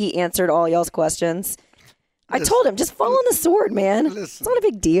fact that he answered all y'all's questions. I told him, just fall on the sword, man. It's not a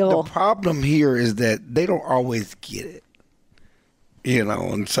big deal. The problem here is that they don't always get it.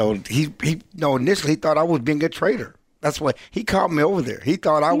 And so he initially he thought I was being a traitor. That's why he called me over there. He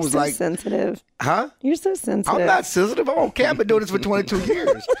thought I was like sensitive. Huh? You're so sensitive. I'm not sensitive. I don't care. I've been doing this for 22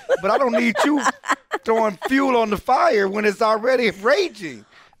 years. But I don't need you throwing fuel on the fire when it's already raging.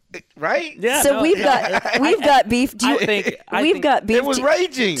 Right? Yeah. So we've got beef. We've got beef. It was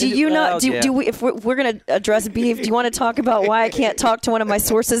raging. Do you not? Do we? If we're going to address beef, do you want to talk about why I can't talk to one of my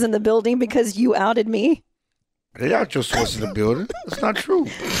sources in the building because you outed me? They out your source in the building. That's not true.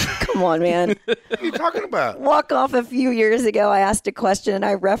 Come on, man. What are you talking about? Walk off a few years ago, I asked a question and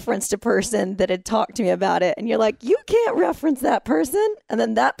I referenced a person that had talked to me about it. And you're like, you can't reference that person. And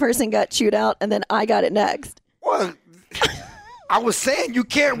then that person got chewed out and then I got it next. Well, I was saying you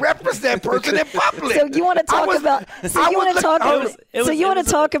can't reference that person in public. So you want to talk about? So you want to talk? So you want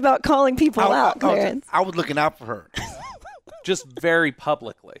to talk about calling people out, Clarence? I was looking out for her. Just very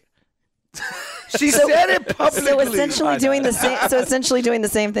publicly. She said it publicly. So essentially doing the same. So essentially doing the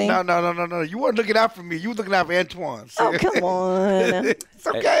same thing. No. You weren't looking out for me. You were looking out for Antoine. Oh, come on. It's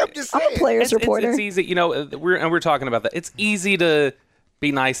okay. I'm just saying. I'm a players reporter. It's easy. We're talking about that. It's easy to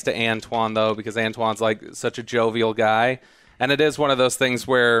be nice to Antoine though, because Antoine's like such a jovial guy, and it is one of those things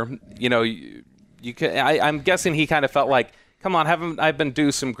where you can. I'm guessing he kind of felt like, come on, haven't I been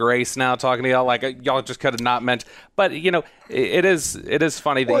due some grace now talking to y'all? Like y'all just could have not meant. But it is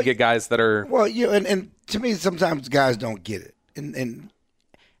funny that you get guys that are. Well, and to me sometimes guys don't get it, and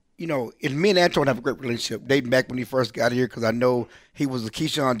me and Antoine have a great relationship dating back when he first got here, because I know he was with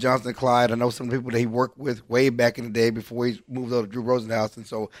Keyshawn Johnson, Clyde. I know some people that he worked with way back in the day before he moved over to Drew Rosenhaus, and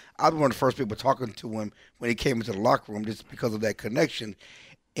so I was one of the first people talking to him when he came into the locker room, just because of that connection.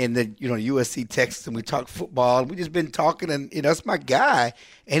 And then, USC Texas, and we talked football. We just been talking, and that's my guy.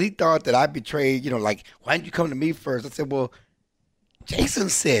 And he thought that I betrayed, like, why didn't you come to me first? I said, well, Jason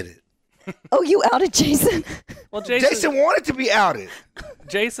said it. Oh, you outed Jason? Well, Jason wanted to be outed.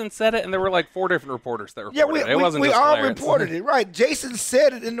 Jason said it, and there were like 4 different reporters that reported it. It wasn't we just all Clarence. reported it, right? Jason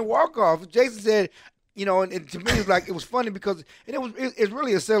said it in the walk-off. Jason said, and to me, it was funny because, and it's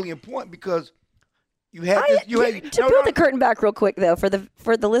really a salient point because you had this, to peel the curtain back real quick though for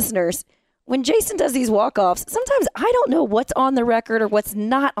the listeners. When Jason does these walk-offs, sometimes I don't know what's on the record or what's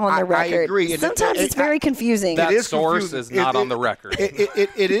not on the record. I agree. Sometimes it's very confusing. That is source confusing. is not on the record.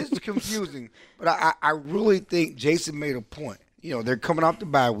 It is confusing, but I really think Jason made a point. They're coming off the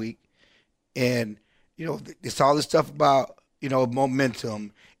bye week, and they saw this stuff about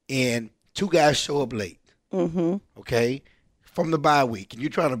momentum, and 2 guys show up late. Mm-hmm. Okay, from the bye week, and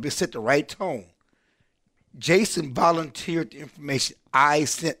you're trying to set the right tone. Jason volunteered the information. I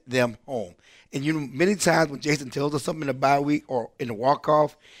sent them home. And many times when Jason tells us something in the bye week or in the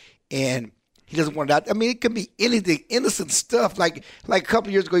walk-off, and he doesn't want it out. I mean, it could be anything, innocent stuff. Like a couple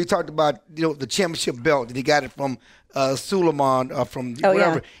of years ago, he talked about the championship belt, and he got it from Suleiman from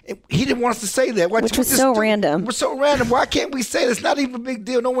whatever. Yeah. He didn't want us to say that. Which was so random. It was so random. Why can't we say it? It's not even a big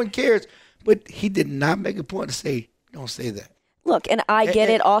deal. No one cares. But he did not make a point to say, don't say that. Look, and I get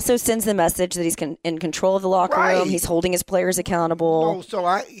it. Also sends the message that he's in control of the locker room. He's holding his players accountable. No, so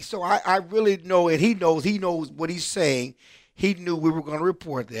I really know, and he knows what he's saying. He knew we were going to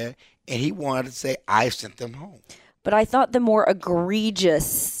report that, and he wanted to say, I sent them home. But I thought the more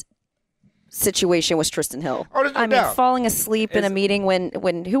egregious situation was Tristan Hill. Oh, there's no doubt. Falling asleep in a meeting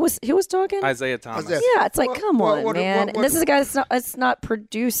when who was talking? Isaiah Thomas. Yeah, it's like, come on, man. And this is a guy that's not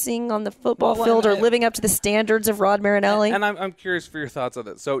producing on the football field or living up to the standards of Rod Marinelli. And I'm curious for your thoughts on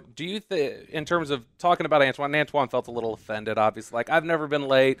that. So do you think, in terms of talking about Antoine felt a little offended, obviously. Like, I've never been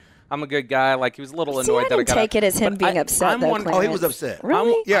late. I'm a good guy. Like, he was a little annoyed that I got take it as him being upset, though, Oh, he was upset.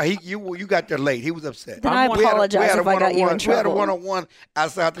 Really? You got there late. He was upset. Then I apologize if I got you in trouble. We had a one-on-one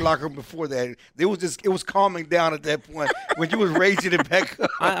outside the locker room before that. It was calming down at that point when you was raising it back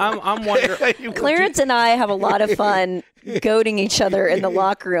up. I'm wondering. Clarence and I have a lot of fun goading each other in the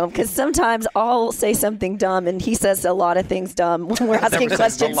locker room because sometimes I'll say something dumb and he says a lot of things dumb when we're asking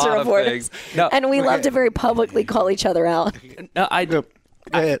questions to reporters. No, and we love to very publicly call each other out. No,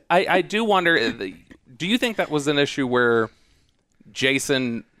 I do wonder, do you think that was an issue where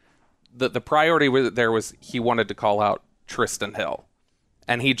Jason, the priority was he wanted to call out Tristan Hill,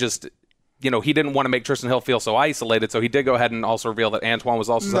 and he just, he didn't want to make Tristan Hill feel so isolated, so he did go ahead and also reveal that Antoine was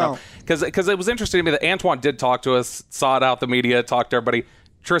also set up. Because it was interesting to me that Antoine did talk to us, sought out the media, talked to everybody.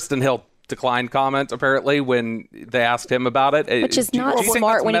 Tristan Hill declined comment, apparently, when they asked him about it. Which is not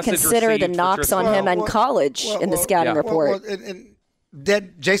smart when you consider the knocks on him in college in the scouting report.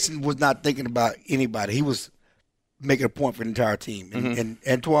 That Jason was not thinking about anybody. He was making a point for the entire team. And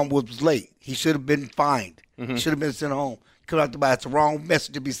Antoine was late. He should have been fined. He should have been sent home. It's the wrong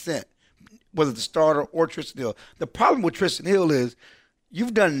message to be sent, whether the starter or Tristan Hill. The problem with Tristan Hill is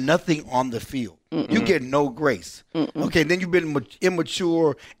you've done nothing on the field. You get no grace. Okay, then you've been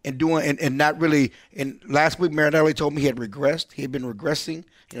immature and doing and not really. And last week, Marinelli told me he had regressed. He had been regressing,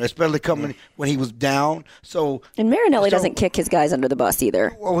 especially coming when he was down. And Marinelli doesn't kick his guys under the bus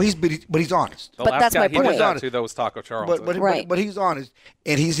either. Well, he's honest. But that's my point. He did that too, though, was Taco Charles. But he's honest,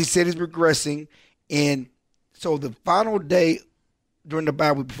 and he said he's regressing, and so the final day during the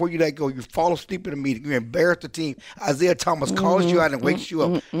bye week, before you let go, you fall asleep in a meeting. You embarrass the team. Isaiah Thomas calls you out and wakes you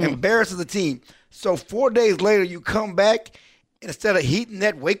up, embarrasses the team. So 4 days later, you come back, and instead of heeding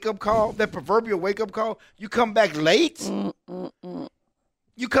that wake-up call, that proverbial wake-up call, you come back late.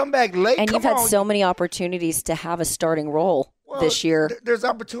 You come back late. And you've had so many opportunities to have a starting role. this year. There's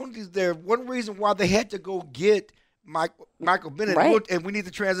opportunities there. One reason why they had to go get Michael Bennett, and we need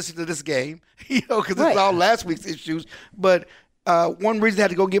to transition to this game, because it's all last week's issues. But one reason they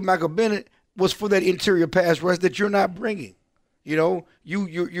had to go get Michael Bennett was for that interior pass rush that you're not bringing. You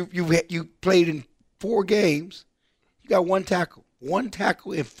played in 4 games. You got 1 tackle. 1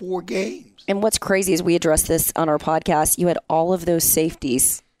 tackle in 4 games. And what's crazy is we addressed this on our podcast. You had all all those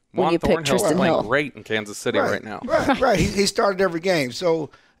safeties when you picked Tristan Hill. Playing great in Kansas City right now. Right. He started every game. So,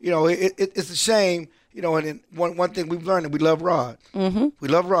 it's a shame. And one thing we've learned, that we love Rod. Mm-hmm. We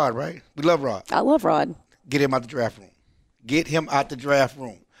love Rod, right? We love Rod. I love Rod. Get him out the draft room. Get him out the draft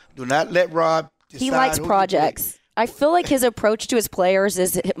room. Do not let Rod decide. He likes projects. I feel like his approach to his players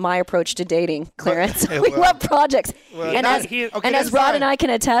is my approach to dating, Clarence. We love projects. As Rod and I can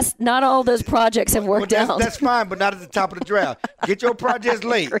attest, not all those projects have worked out. That's fine, but not at the top of the draft. Get your projects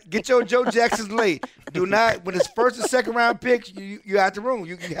late. Get your Joe Jacksons late. Do not, when it's first and second round picks, you're out the room.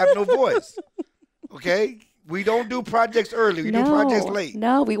 You have no voice. Okay? We don't do projects early. We do projects late.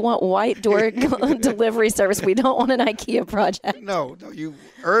 No, we want white door delivery service. We don't want an IKEA project. No. You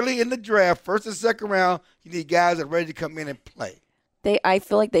early in the draft, first and second round, you need guys that are ready to come in and play. I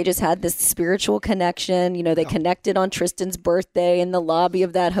feel like they just had this spiritual connection. They connected on Tristan's birthday in the lobby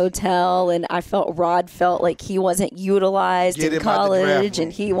of that hotel, and I felt Rod felt like he wasn't utilized in college,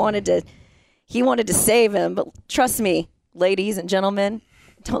 and he wanted to save him. But trust me, ladies and gentlemen,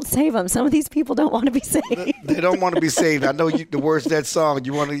 don't save them. Some of these people don't want to be saved. They don't want to be saved. I know the words of that song.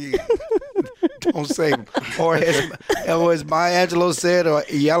 You want to don't save them. Or as Maya Angelou said, or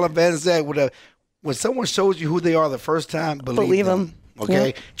Yella Van said, when someone shows you who they are the first time, believe them. Okay?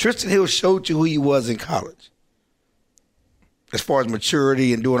 Yep. Tristan Hill showed you who he was in college. As far as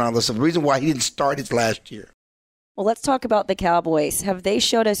maturity and doing all this stuff. The reason why he didn't start his last year. Well, let's talk about the Cowboys. Have they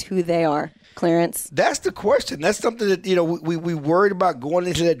showed us who they are, Clarence? That's the question. That's something that, we worried about going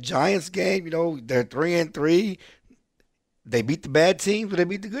into that Giants game. They're 3-3. They beat the bad teams, but they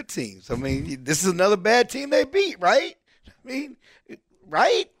beat the good teams. I mean, this is another bad team they beat, right?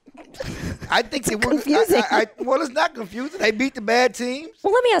 Right? I think they were confusing. Well, it's not confusing. They beat the bad teams.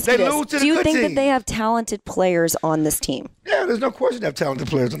 Well, let me ask you this. Do you think that they have talented players on this team? Yeah, there's no question they have talented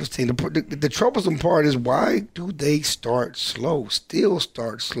players on this team. The troublesome part is, why do they start slow? Still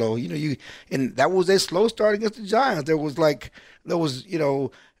start slow. And that was a slow start against the Giants. There was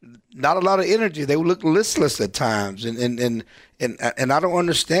not a lot of energy. They looked listless at times, and I don't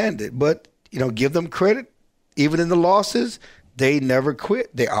understand it. But give them credit. Even in the losses, they never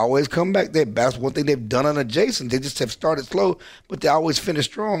quit. They always come back. That's one thing they've done on adjacent. They just have started slow, but they always finish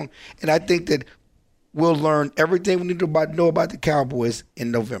strong. And I think that we'll learn everything we need to know about the Cowboys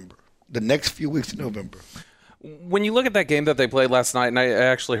in November, the next few weeks in November. When you look at that game that they played last night, and I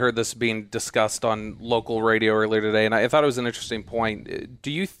actually heard this being discussed on local radio earlier today, and I thought it was an interesting point. Do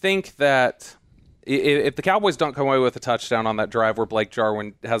you think that if the Cowboys don't come away with a touchdown on that drive where Blake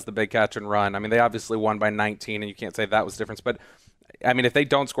Jarwin has the big catch and run, I mean, they obviously won by 19, and you can't say that was the difference, but I mean, if they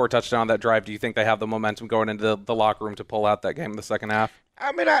don't score a touchdown on that drive, do you think they have the momentum going into the locker room to pull out that game in the second half?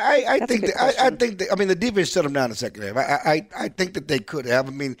 I mean, I think the defense shut them down in the second half. I think that they could have.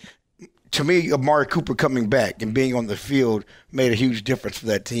 I mean, to me, Amari Cooper coming back and being on the field made a huge difference for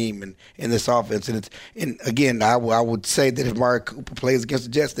that team and in this offense. And again, I would say that if Amari Cooper plays against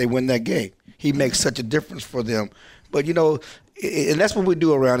the Jets, they win that game. He makes such a difference for them. But, and that's what we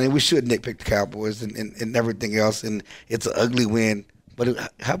do around here. We should nitpick the Cowboys and everything else. And it's an ugly win. But it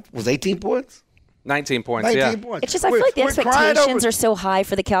was 18 points? 19 points, 19 points. It's just, I feel like the expectations are so high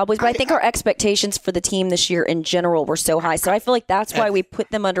for the Cowboys, but I think our expectations for the team this year in general were so high. So I feel like that's why we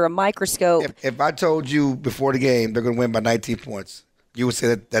put them under a microscope. If I told you before the game they're going to win by 19 points, you would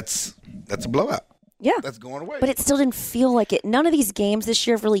say that's a blowout. Yeah. That's going away. But it still didn't feel like it. None of these games this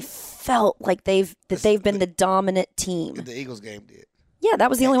year have really felt like they've been the dominant team. The Eagles game did. Yeah,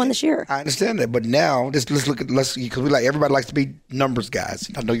 that was the only one this year. I understand that, but now let's look at because everybody likes to be numbers guys.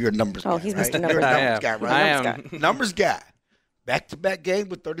 I know you're a numbers guy. Oh, he's Mr. Numbers. You're a numbers guy, right? I am. Numbers guy. Back-to-back games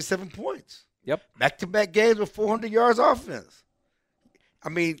with 37 points. Yep. Back-to-back games with 400 yards offense. I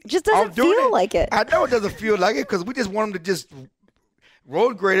mean, it just doesn't feel like it. I know it doesn't feel like it because we just want them to just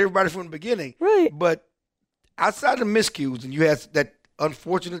road grade everybody from the beginning. Right. But outside of miscues, and you had that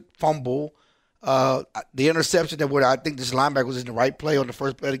unfortunate fumble. The interception that I think this linebacker was in the right play on the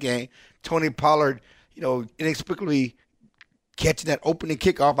first play of the game. Tony Pollard, inexplicably catching that opening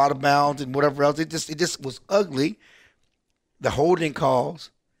kickoff out of bounds and whatever else. It just was ugly. The holding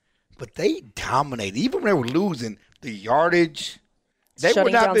calls, but they dominated. Even when they were losing, the yardage.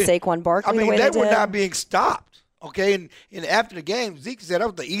 Shutting down Saquon Barkley. I mean, they were not being stopped Okay, and after the game, Zeke said that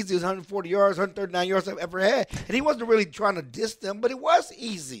was the easiest 140 yards, 139 yards I've ever had. And he wasn't really trying to diss them, but it was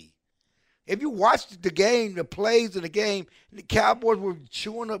easy. If you watched the game, the plays in the game, the Cowboys were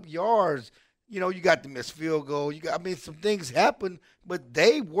chewing up yards. You know, you got the missed field goal. Some things happened, but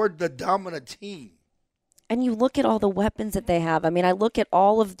they were the dominant team. And you look at all the weapons that they have. I mean, I look at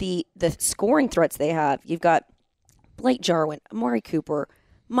all of the scoring threats they have. You've got Blake Jarwin, Amari Cooper,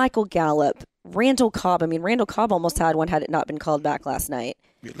 Michael Gallup, Randall Cobb. I mean, Randall Cobb almost had one had it not been called back last night.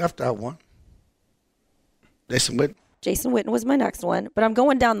 You left out one. Jason Witten was my next one. But I'm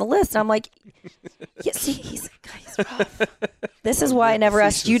going down the list, and I'm like, yeah, see, he's rough. This is why I never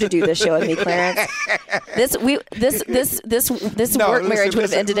asked you to do this show with me, Clarence. This work marriage would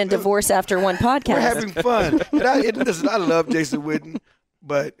have ended in divorce after one podcast. We're having fun. Listen, I love Jason Witten,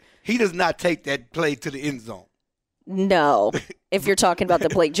 but he does not take that play to the end zone. No, if you're talking about the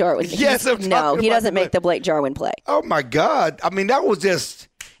Blake Jarwin. Yes, he doesn't make the Blake Jarwin play. Oh, my God. I mean, that was just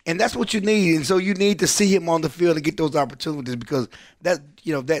 – and that's what you need. And so you need to see him on the field and get those opportunities because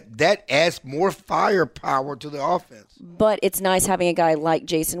that adds more firepower to the offense. But it's nice having a guy like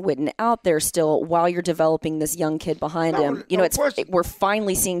Jason Witten out there still while you're developing this young kid behind him. We're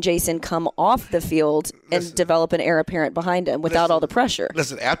finally seeing Jason come off the field and develop an heir apparent behind him without all the pressure.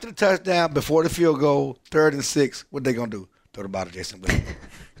 Listen, after the touchdown, before the field goal, 3rd and 6, what they going to do? Throw the ball to Jason Witten.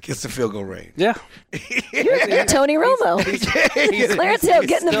 Gets the field goal range. Yeah. You're Tony Romo. Clarence Hill,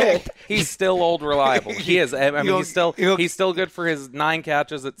 get in the booth. He's still old reliable. He is. I mean, he's still good for his 9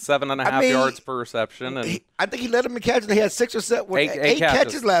 catches at 7.5 yards per reception. And I think he led them in catches. He had 6 or 7, 8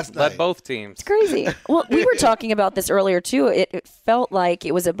 catches last night. Led both teams. It's crazy. Well, we were talking about this earlier, too. It felt like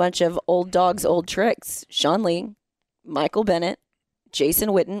it was a bunch of old dogs, old tricks. Sean Lee, Michael Bennett, Jason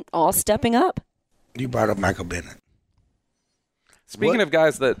Witten, all stepping up. You brought up Michael Bennett. Speaking of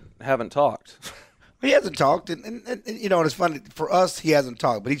guys that haven't talked. He hasn't talked, and it's funny. For us, he hasn't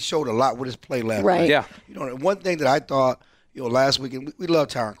talked, but he showed a lot with his play last night. Yeah. One thing that I thought, last weekend, we love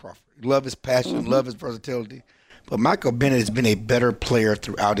Tyron Crawford. We love his passion, love his versatility. But Michael Bennett has been a better player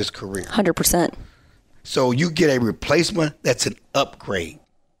throughout his career. 100%. So you get a replacement that's an upgrade.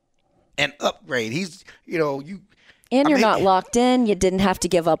 An upgrade. He's, And you're not locked in. You didn't have to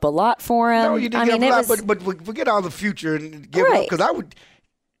give up a lot for him. No, you didn't give up a lot, but forget all the future and give up. Because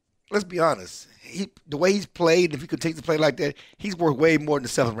let's be honest, the way he's played, if he could take the play like that, he's worth way more than the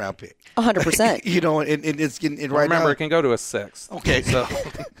 7th round pick. 100%. And it's getting right now. Remember, it can go to a 6th. Okay. So,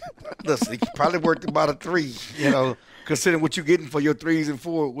 listen, he's probably worth about a 3, considering what you're getting for your 3s and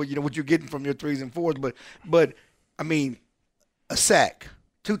 4s, what you're getting from your 3s and 4s. But I mean, a sack,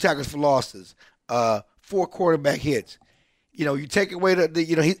 2 tackles for losses, 4 quarterback hits. You take away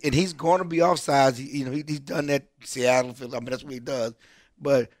and he's going to be offsides. He's done that in Seattle. I mean, that's what he does.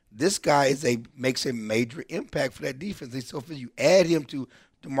 But this guy makes a major impact for that defense. And so if you add him to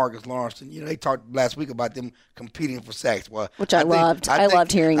DeMarcus Lawrence, they talked last week about them competing for sacks. Well, which I loved. I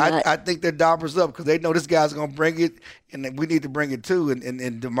loved hearing that. I think they're dobbers up because they know this guy's going to bring it, and we need to bring it too. And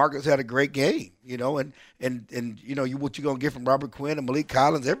DeMarcus had a great game, and what you're going to get from Robert Quinn and Malik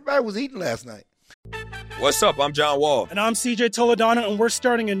Collins. Everybody was eating last night. What's up? I'm John Wall. And I'm CJ Toledano, and we're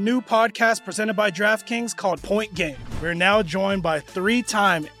starting a new podcast presented by DraftKings called Point Game. We're now joined by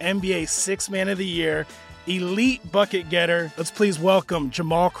 3-time NBA Sixth Man of the Year, elite bucket getter. Let's please welcome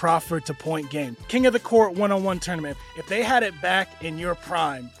Jamal Crawford to Point Game. King of the Court one-on-one tournament. If they had it back in your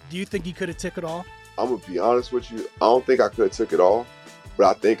prime, do you think you could have took it all? I'm going to be honest with you. I don't think I could have took it all, but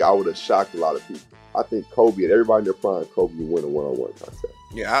I think I would have shocked a lot of people. I think Kobe and everybody in their prime, Kobe would win a one-on-one contest.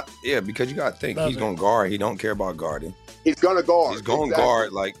 Yeah, because you got to think he's going to guard. He don't care about guarding. He's going to guard. He's going to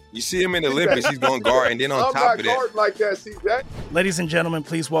guard. Like, you see him in the Olympics, he's going to guard. And then on top of that. I'm not guarding like that, CJ. Ladies and gentlemen,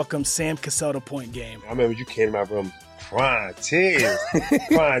 please welcome Sam Cassell to Point Game. I remember you came out from crying, tears.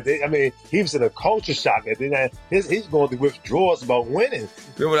 Crying. I mean, he was in a culture shock. And then he's going through withdrawals about winning.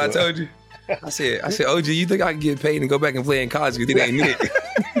 Remember what I told you? I said, OG, you think I can get paid and go back and play in college because it ain't it?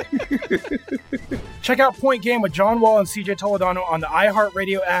 Check out Point Game with John Wall and CJ Toledano on the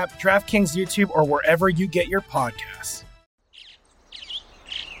iHeartRadio app, DraftKings YouTube, or wherever you get your podcasts.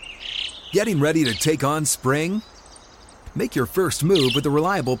 Getting ready to take on spring? Make your first move with the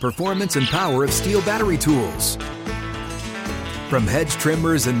reliable performance and power of Steel battery tools. From hedge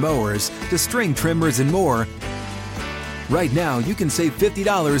trimmers and mowers to string trimmers and more, right now you can save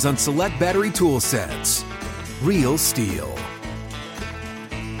 $50 on select battery tool sets. Real Steel.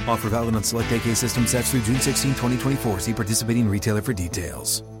 Offer valid on select AK system sets through June 16, 2024. See participating retailer for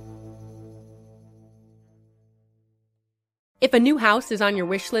details. If a new house is on your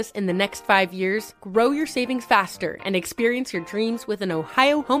wish list in the next 5 years, grow your savings faster and experience your dreams with an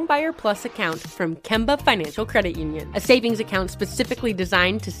Ohio Homebuyer Plus account from Kemba Financial Credit Union. A savings account specifically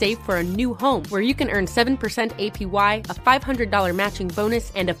designed to save for a new home where you can earn 7% APY, a $500 matching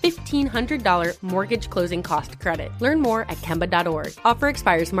bonus, and a $1,500 mortgage closing cost credit. Learn more at Kemba.org. Offer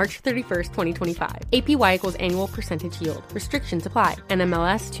expires March 31st, 2025. APY equals annual percentage yield. Restrictions apply.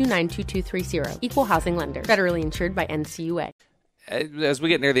 NMLS 292230. Equal housing lender. Federally insured by NCUA. As we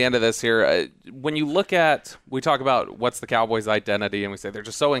get near the end of this here, when you look at, we talk about what's the Cowboys' identity, and we say they're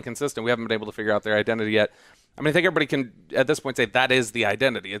just so inconsistent, we haven't been able to figure out their identity yet. I mean, I think everybody can, at this point, say that is the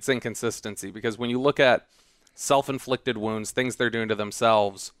identity. It's inconsistency, because when you look at self-inflicted wounds, things they're doing to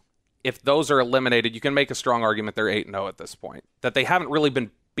themselves, if those are eliminated, you can make a strong argument they're 8-0 at this point, that they haven't really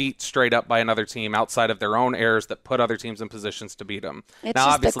been beat straight up by another team outside of their own errors that put other teams in positions to beat them. It's now,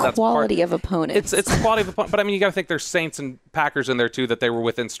 just obviously, the quality of opponents. It's the quality of opponent, but I mean, you got to think there's Saints and Packers in there too that they were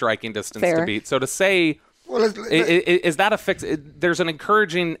within striking distance Fair. to beat. So to say, is that a fix? There's an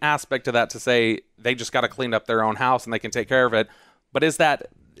encouraging aspect to that to say they just got to clean up their own house and they can take care of it. But is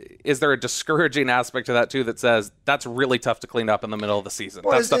there a discouraging aspect to that too that says that's really tough to clean up in the middle of the season?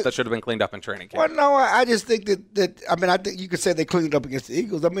 That's stuff that should have been cleaned up in training camp. Well, no, I just think I think you could say they cleaned up against the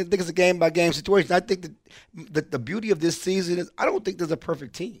Eagles. I mean, I think it's a game-by-game situation. I think that the beauty of this season is I don't think there's a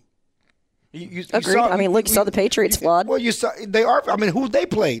perfect team. You Agreed. You saw the Patriots flawed. Well, you saw they are. I mean, who they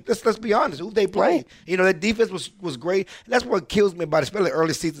played? Let's be honest. Who they played? Right. You know, that defense was great. And that's what kills me about it, especially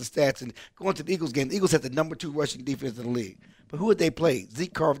early season stats and going to the Eagles game. The Eagles had the number 2 rushing defense in the league. But who had they played?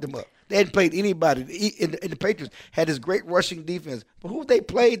 Zeke carved them up. They hadn't played anybody. And the Patriots had this great rushing defense. But who they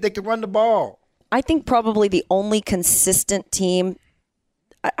played? They could run the ball. I think probably the only consistent team.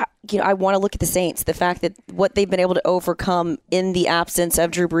 I want to look at the Saints. The fact that what they've been able to overcome in the absence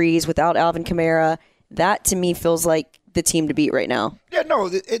of Drew Brees, without Alvin Kamara, that to me feels like the team to beat right now. Yeah, no,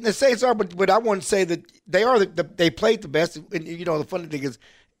 the Saints are, but I wouldn't say that they are. They played the best. And you know, the funny thing is,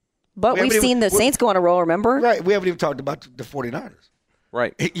 but we've seen the Saints go on a roll. Remember, right? We haven't even talked about the 49ers.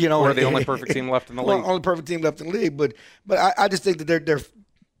 Right. You know, or the only perfect team left in the league. Only perfect team left in the league. But I just think that they're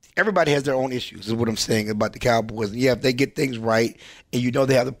everybody has their own issues, is what I'm saying about the Cowboys. And yeah, if they get things right, and you know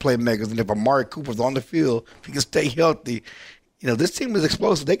they have the playmakers, and if Amari Cooper's on the field, if he can stay healthy, you know, this team is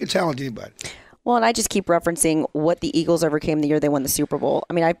explosive. They can challenge anybody. Well, and I just keep referencing what the Eagles overcame the year they won the Super Bowl.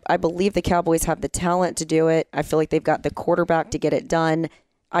 I mean, I believe the Cowboys have the talent to do it. I feel like they've got the quarterback to get it done.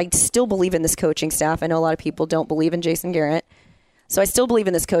 I still believe in this coaching staff. I know a lot of people don't believe in Jason Garrett. So I still believe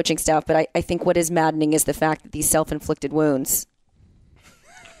in this coaching staff, but I think what is maddening is the fact that these self-inflicted wounds.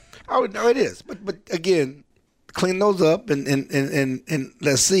 Oh, no, it is. But again, clean those up and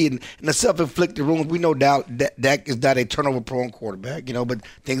let's see. And the self-inflicted wounds, we no doubt Dak is not a turnover-prone quarterback, you know, but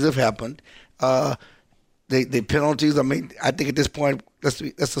things have happened. The penalties, I mean, I think at this point, let's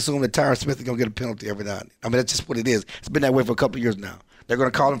assume that Tyron Smith is going to get a penalty every now and then. I mean, that's just what it is. It's been that way for a couple of years now. They're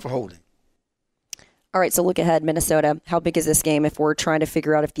going to call him for holding. All right, so look ahead, Minnesota. How big is this game if we're trying to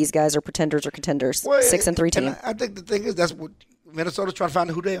figure out if these guys are pretenders or contenders? Well, 6-3 team. And I think the thing is that's what Minnesota's trying to find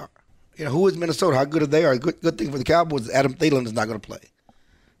out who they are. You know, who is Minnesota? How good are they? Good thing for the Cowboys is Adam Thielen is not going to play.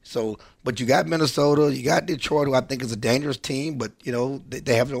 So, but you got Minnesota, you got Detroit, who I think is a dangerous team, but you know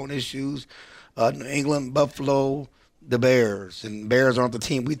they have their own issues. New England, Buffalo, the Bears, and Bears aren't the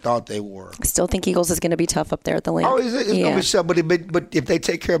team we thought they were. I still think Eagles is going to be tough up there at the lane. Oh, it's going to be tough, but if they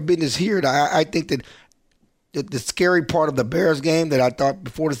take care of business here, I think that the scary part of the Bears game that I thought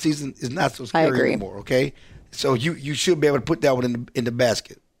before the season is not so scary anymore. Okay, so you should be able to put that one in the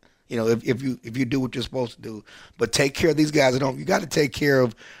basket. You know, if you do what you're supposed to do, but take care of these guys at home. You got to take care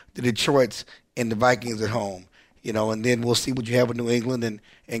of the Detroits and the Vikings at home. You know, and then we'll see what you have with New England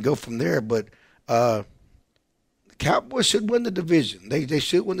and go from there. But the Cowboys should win the division. They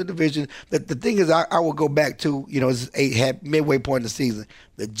should win the division. The thing is, I will go back to, you know, it's midway point in the season.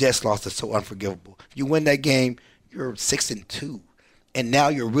 The Jets loss is so unforgivable. If you win that game, you're 6-2. And now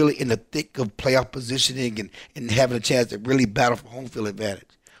you're really in the thick of playoff positioning and having a chance to really battle for home field advantage.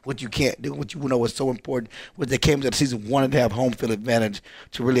 What you can't do, what you know is so important, when they came to the season, wanted to have home field advantage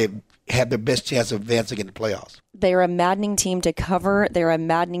to really have their best chance of advancing in the playoffs. They're a maddening team to cover. They're a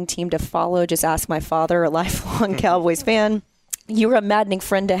maddening team to follow. Just ask my father, a lifelong Cowboys fan. You're a maddening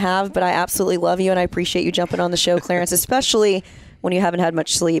friend to have, but I absolutely love you, and I appreciate you jumping on the show, Clarence, especially when you haven't had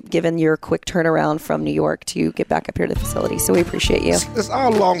much sleep, given your quick turnaround from New York to get back up here to the facility. So we appreciate you. It's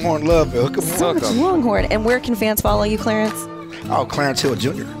all Longhorn love, Bill. Longhorn. And where can fans follow you, Clarence? Oh, Clarence Hill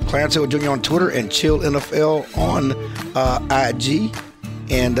Jr. Clarence Hill Jr. on Twitter and Chill NFL on IG.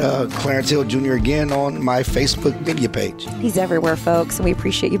 And Clarence Hill Jr. again on my Facebook media page. He's everywhere, folks. And we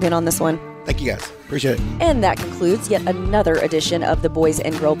appreciate you being on this one. Thank you, guys. Appreciate it. And that concludes yet another edition of the Boys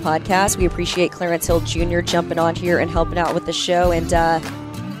and Girl Podcast. We appreciate Clarence Hill Jr. jumping on here and helping out with the show. And a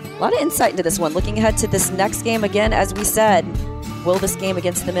lot of insight into this one. Looking ahead to this next game again, as we said, will this game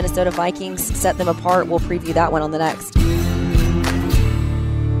against the Minnesota Vikings set them apart? We'll preview that one on the next.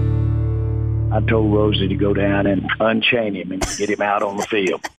 I told Rosie to go down and unchain him and get him out on the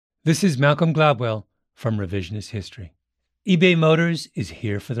field. This is Malcolm Gladwell from Revisionist History. eBay Motors is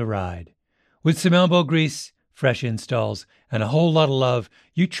here for the ride. With some elbow grease, fresh installs, and a whole lot of love,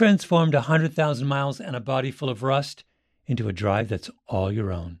 you transformed 100,000 miles and a body full of rust into a drive that's all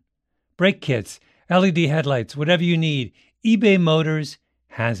your own. Brake kits, LED headlights, whatever you need, eBay Motors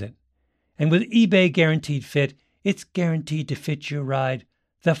has it. And with eBay Guaranteed Fit, it's guaranteed to fit your ride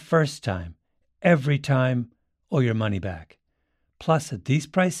the first time, every time, or your money back. Plus, at these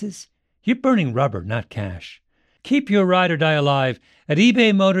prices, you're burning rubber, not cash. Keep your ride or die alive at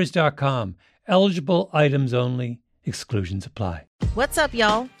ebaymotors.com. Eligible items only. Exclusions apply. What's up,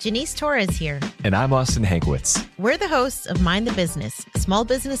 y'all? Janice Torres here. And I'm Austin Hankwitz. We're the hosts of Mind the Business, Small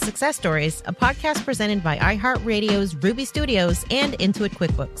Business Success Stories, a podcast presented by iHeartRadio's Ruby Studios and Intuit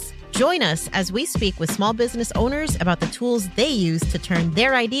QuickBooks. Join us as we speak with small business owners about the tools they use to turn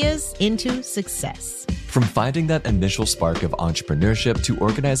their ideas into success. From finding that initial spark of entrepreneurship to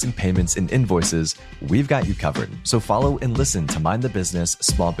organizing payments and invoices, we've got you covered. So follow and listen to Mind the Business,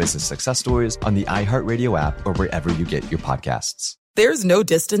 Small Business Success Stories on the iHeartRadio app or wherever you get your podcasts. There's no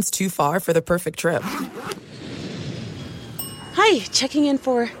distance too far for the perfect trip. Hi, checking in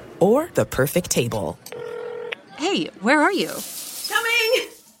for... Or the perfect table. Hey, where are you? Coming!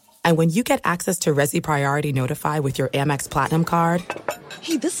 And when you get access to Resi Priority Notify with your Amex Platinum card...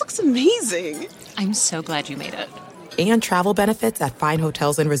 Hey, this looks amazing. I'm so glad you made it. And travel benefits at fine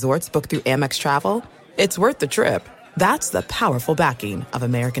hotels and resorts booked through Amex Travel, it's worth the trip. That's the powerful backing of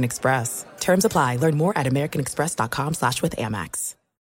American Express. Terms apply. Learn more at americanexpress.com/withAmex.